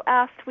had also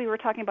asked, we were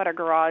talking about our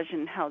garage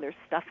and how there's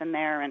stuff in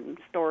there and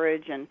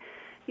storage, and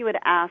you had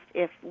asked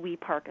if we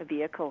park a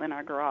vehicle in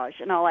our garage.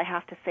 And all I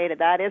have to say to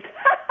that is...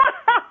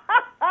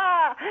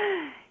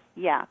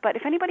 Yeah, but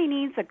if anybody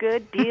needs a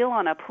good deal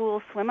on a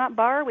pool swim-up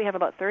bar, we have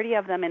about 30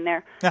 of them in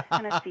there,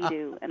 and a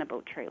Sea-Doo and a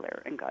boat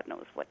trailer, and God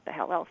knows what the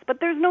hell else. But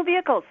there's no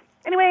vehicles.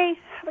 Anyway,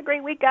 have a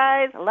great week,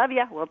 guys. I love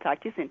you. We'll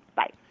talk to you soon.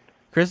 Bye.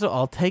 Crystal,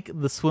 I'll take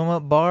the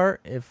swim-up bar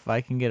if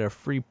I can get a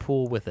free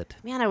pool with it.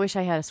 Man, I wish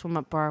I had a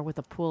swim-up bar with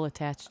a pool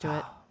attached to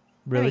it.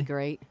 Really? That'd be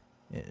great.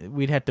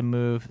 We'd have to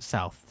move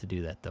south to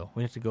do that, though.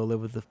 We'd have to go live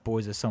with the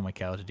boys at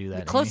Somacal to do that.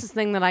 The closest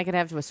thing that I could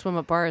have to a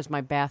swim-up bar is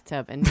my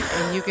bathtub, and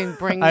you can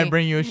bring me... I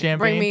bring you a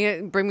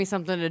champagne? Bring me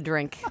something to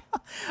drink.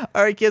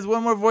 All right, kids,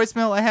 one more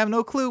voicemail. I have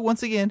no clue,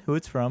 once again, who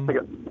it's from.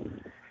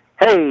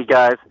 Hey,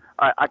 guys.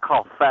 I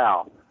call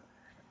foul.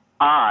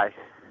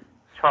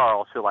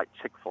 Charles, who liked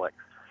chick flicks,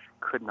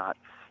 could not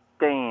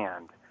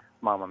stand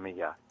Mamma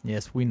Mia.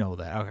 Yes, we know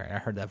that. Okay, I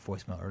heard that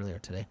voicemail earlier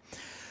today.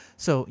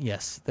 So,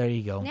 yes, there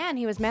you go. Yeah, and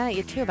he was mad at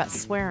you, too, about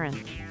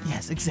swearing.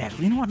 Yes,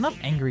 exactly. You know what? Enough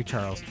angry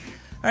Charles.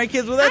 All right,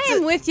 kids, well, that's it. I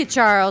am with you,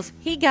 Charles.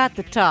 He got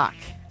the talk.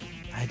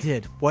 I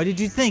did. Why did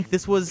you think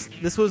this was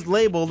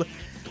labeled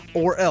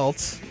or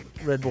else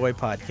Redboy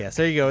Podcast?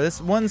 There you go. This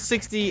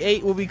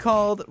 168 will be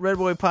called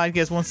Redboy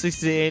Podcast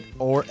 168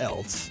 or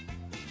else.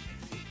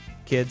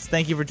 Kids,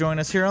 thank you for joining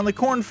us here on the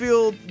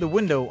cornfield, the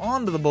window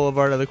onto the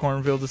boulevard of the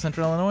cornfield of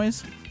Central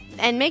Illinois.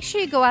 And make sure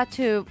you go out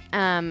to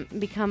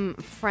become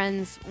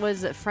friends.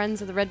 Was it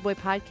Friends of the Redboy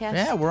Podcast?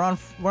 Yeah, we're on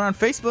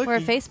Facebook. We're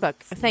on Facebook.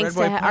 Thanks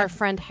to our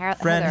friend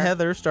Heather. Friend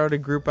Heather started a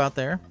group out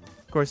there.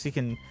 Of course, you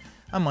can.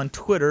 I'm on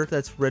Twitter.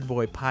 That's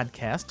Redboy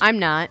Podcast. I'm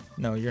not.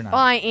 No, you're not.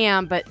 Well, I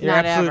am, but you're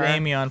not absolute ever.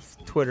 Amy on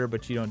Twitter,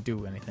 but you don't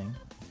do anything.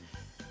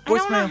 I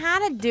don't know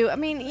how to do. I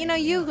mean, you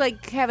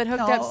have it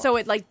hooked up so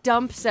it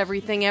dumps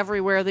everything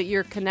everywhere that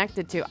you're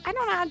connected to. I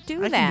don't know how to do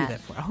that. I can do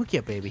that for you. I'll hook you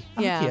up, baby.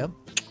 I'll hook you up.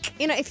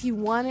 If you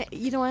want it,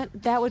 you know what?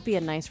 That would be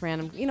a nice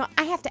random.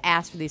 I have to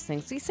ask for these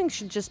things. These things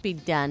should just be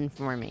done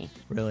for me.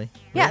 Really?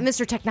 Yeah,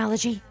 Mr.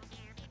 Technology.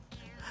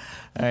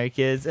 All right,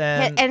 kids.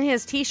 And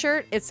his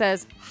T-shirt, it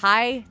says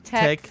High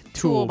Tech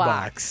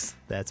Toolbox.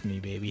 That's me,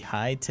 baby.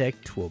 High Tech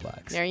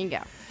Toolbox. There you go.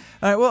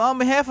 All right, well, on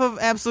behalf of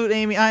Absolute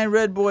Amy, I am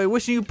Redboy,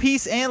 wishing you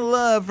peace and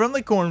love from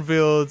the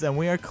cornfields, and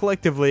we are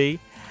collectively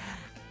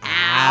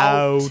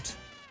out.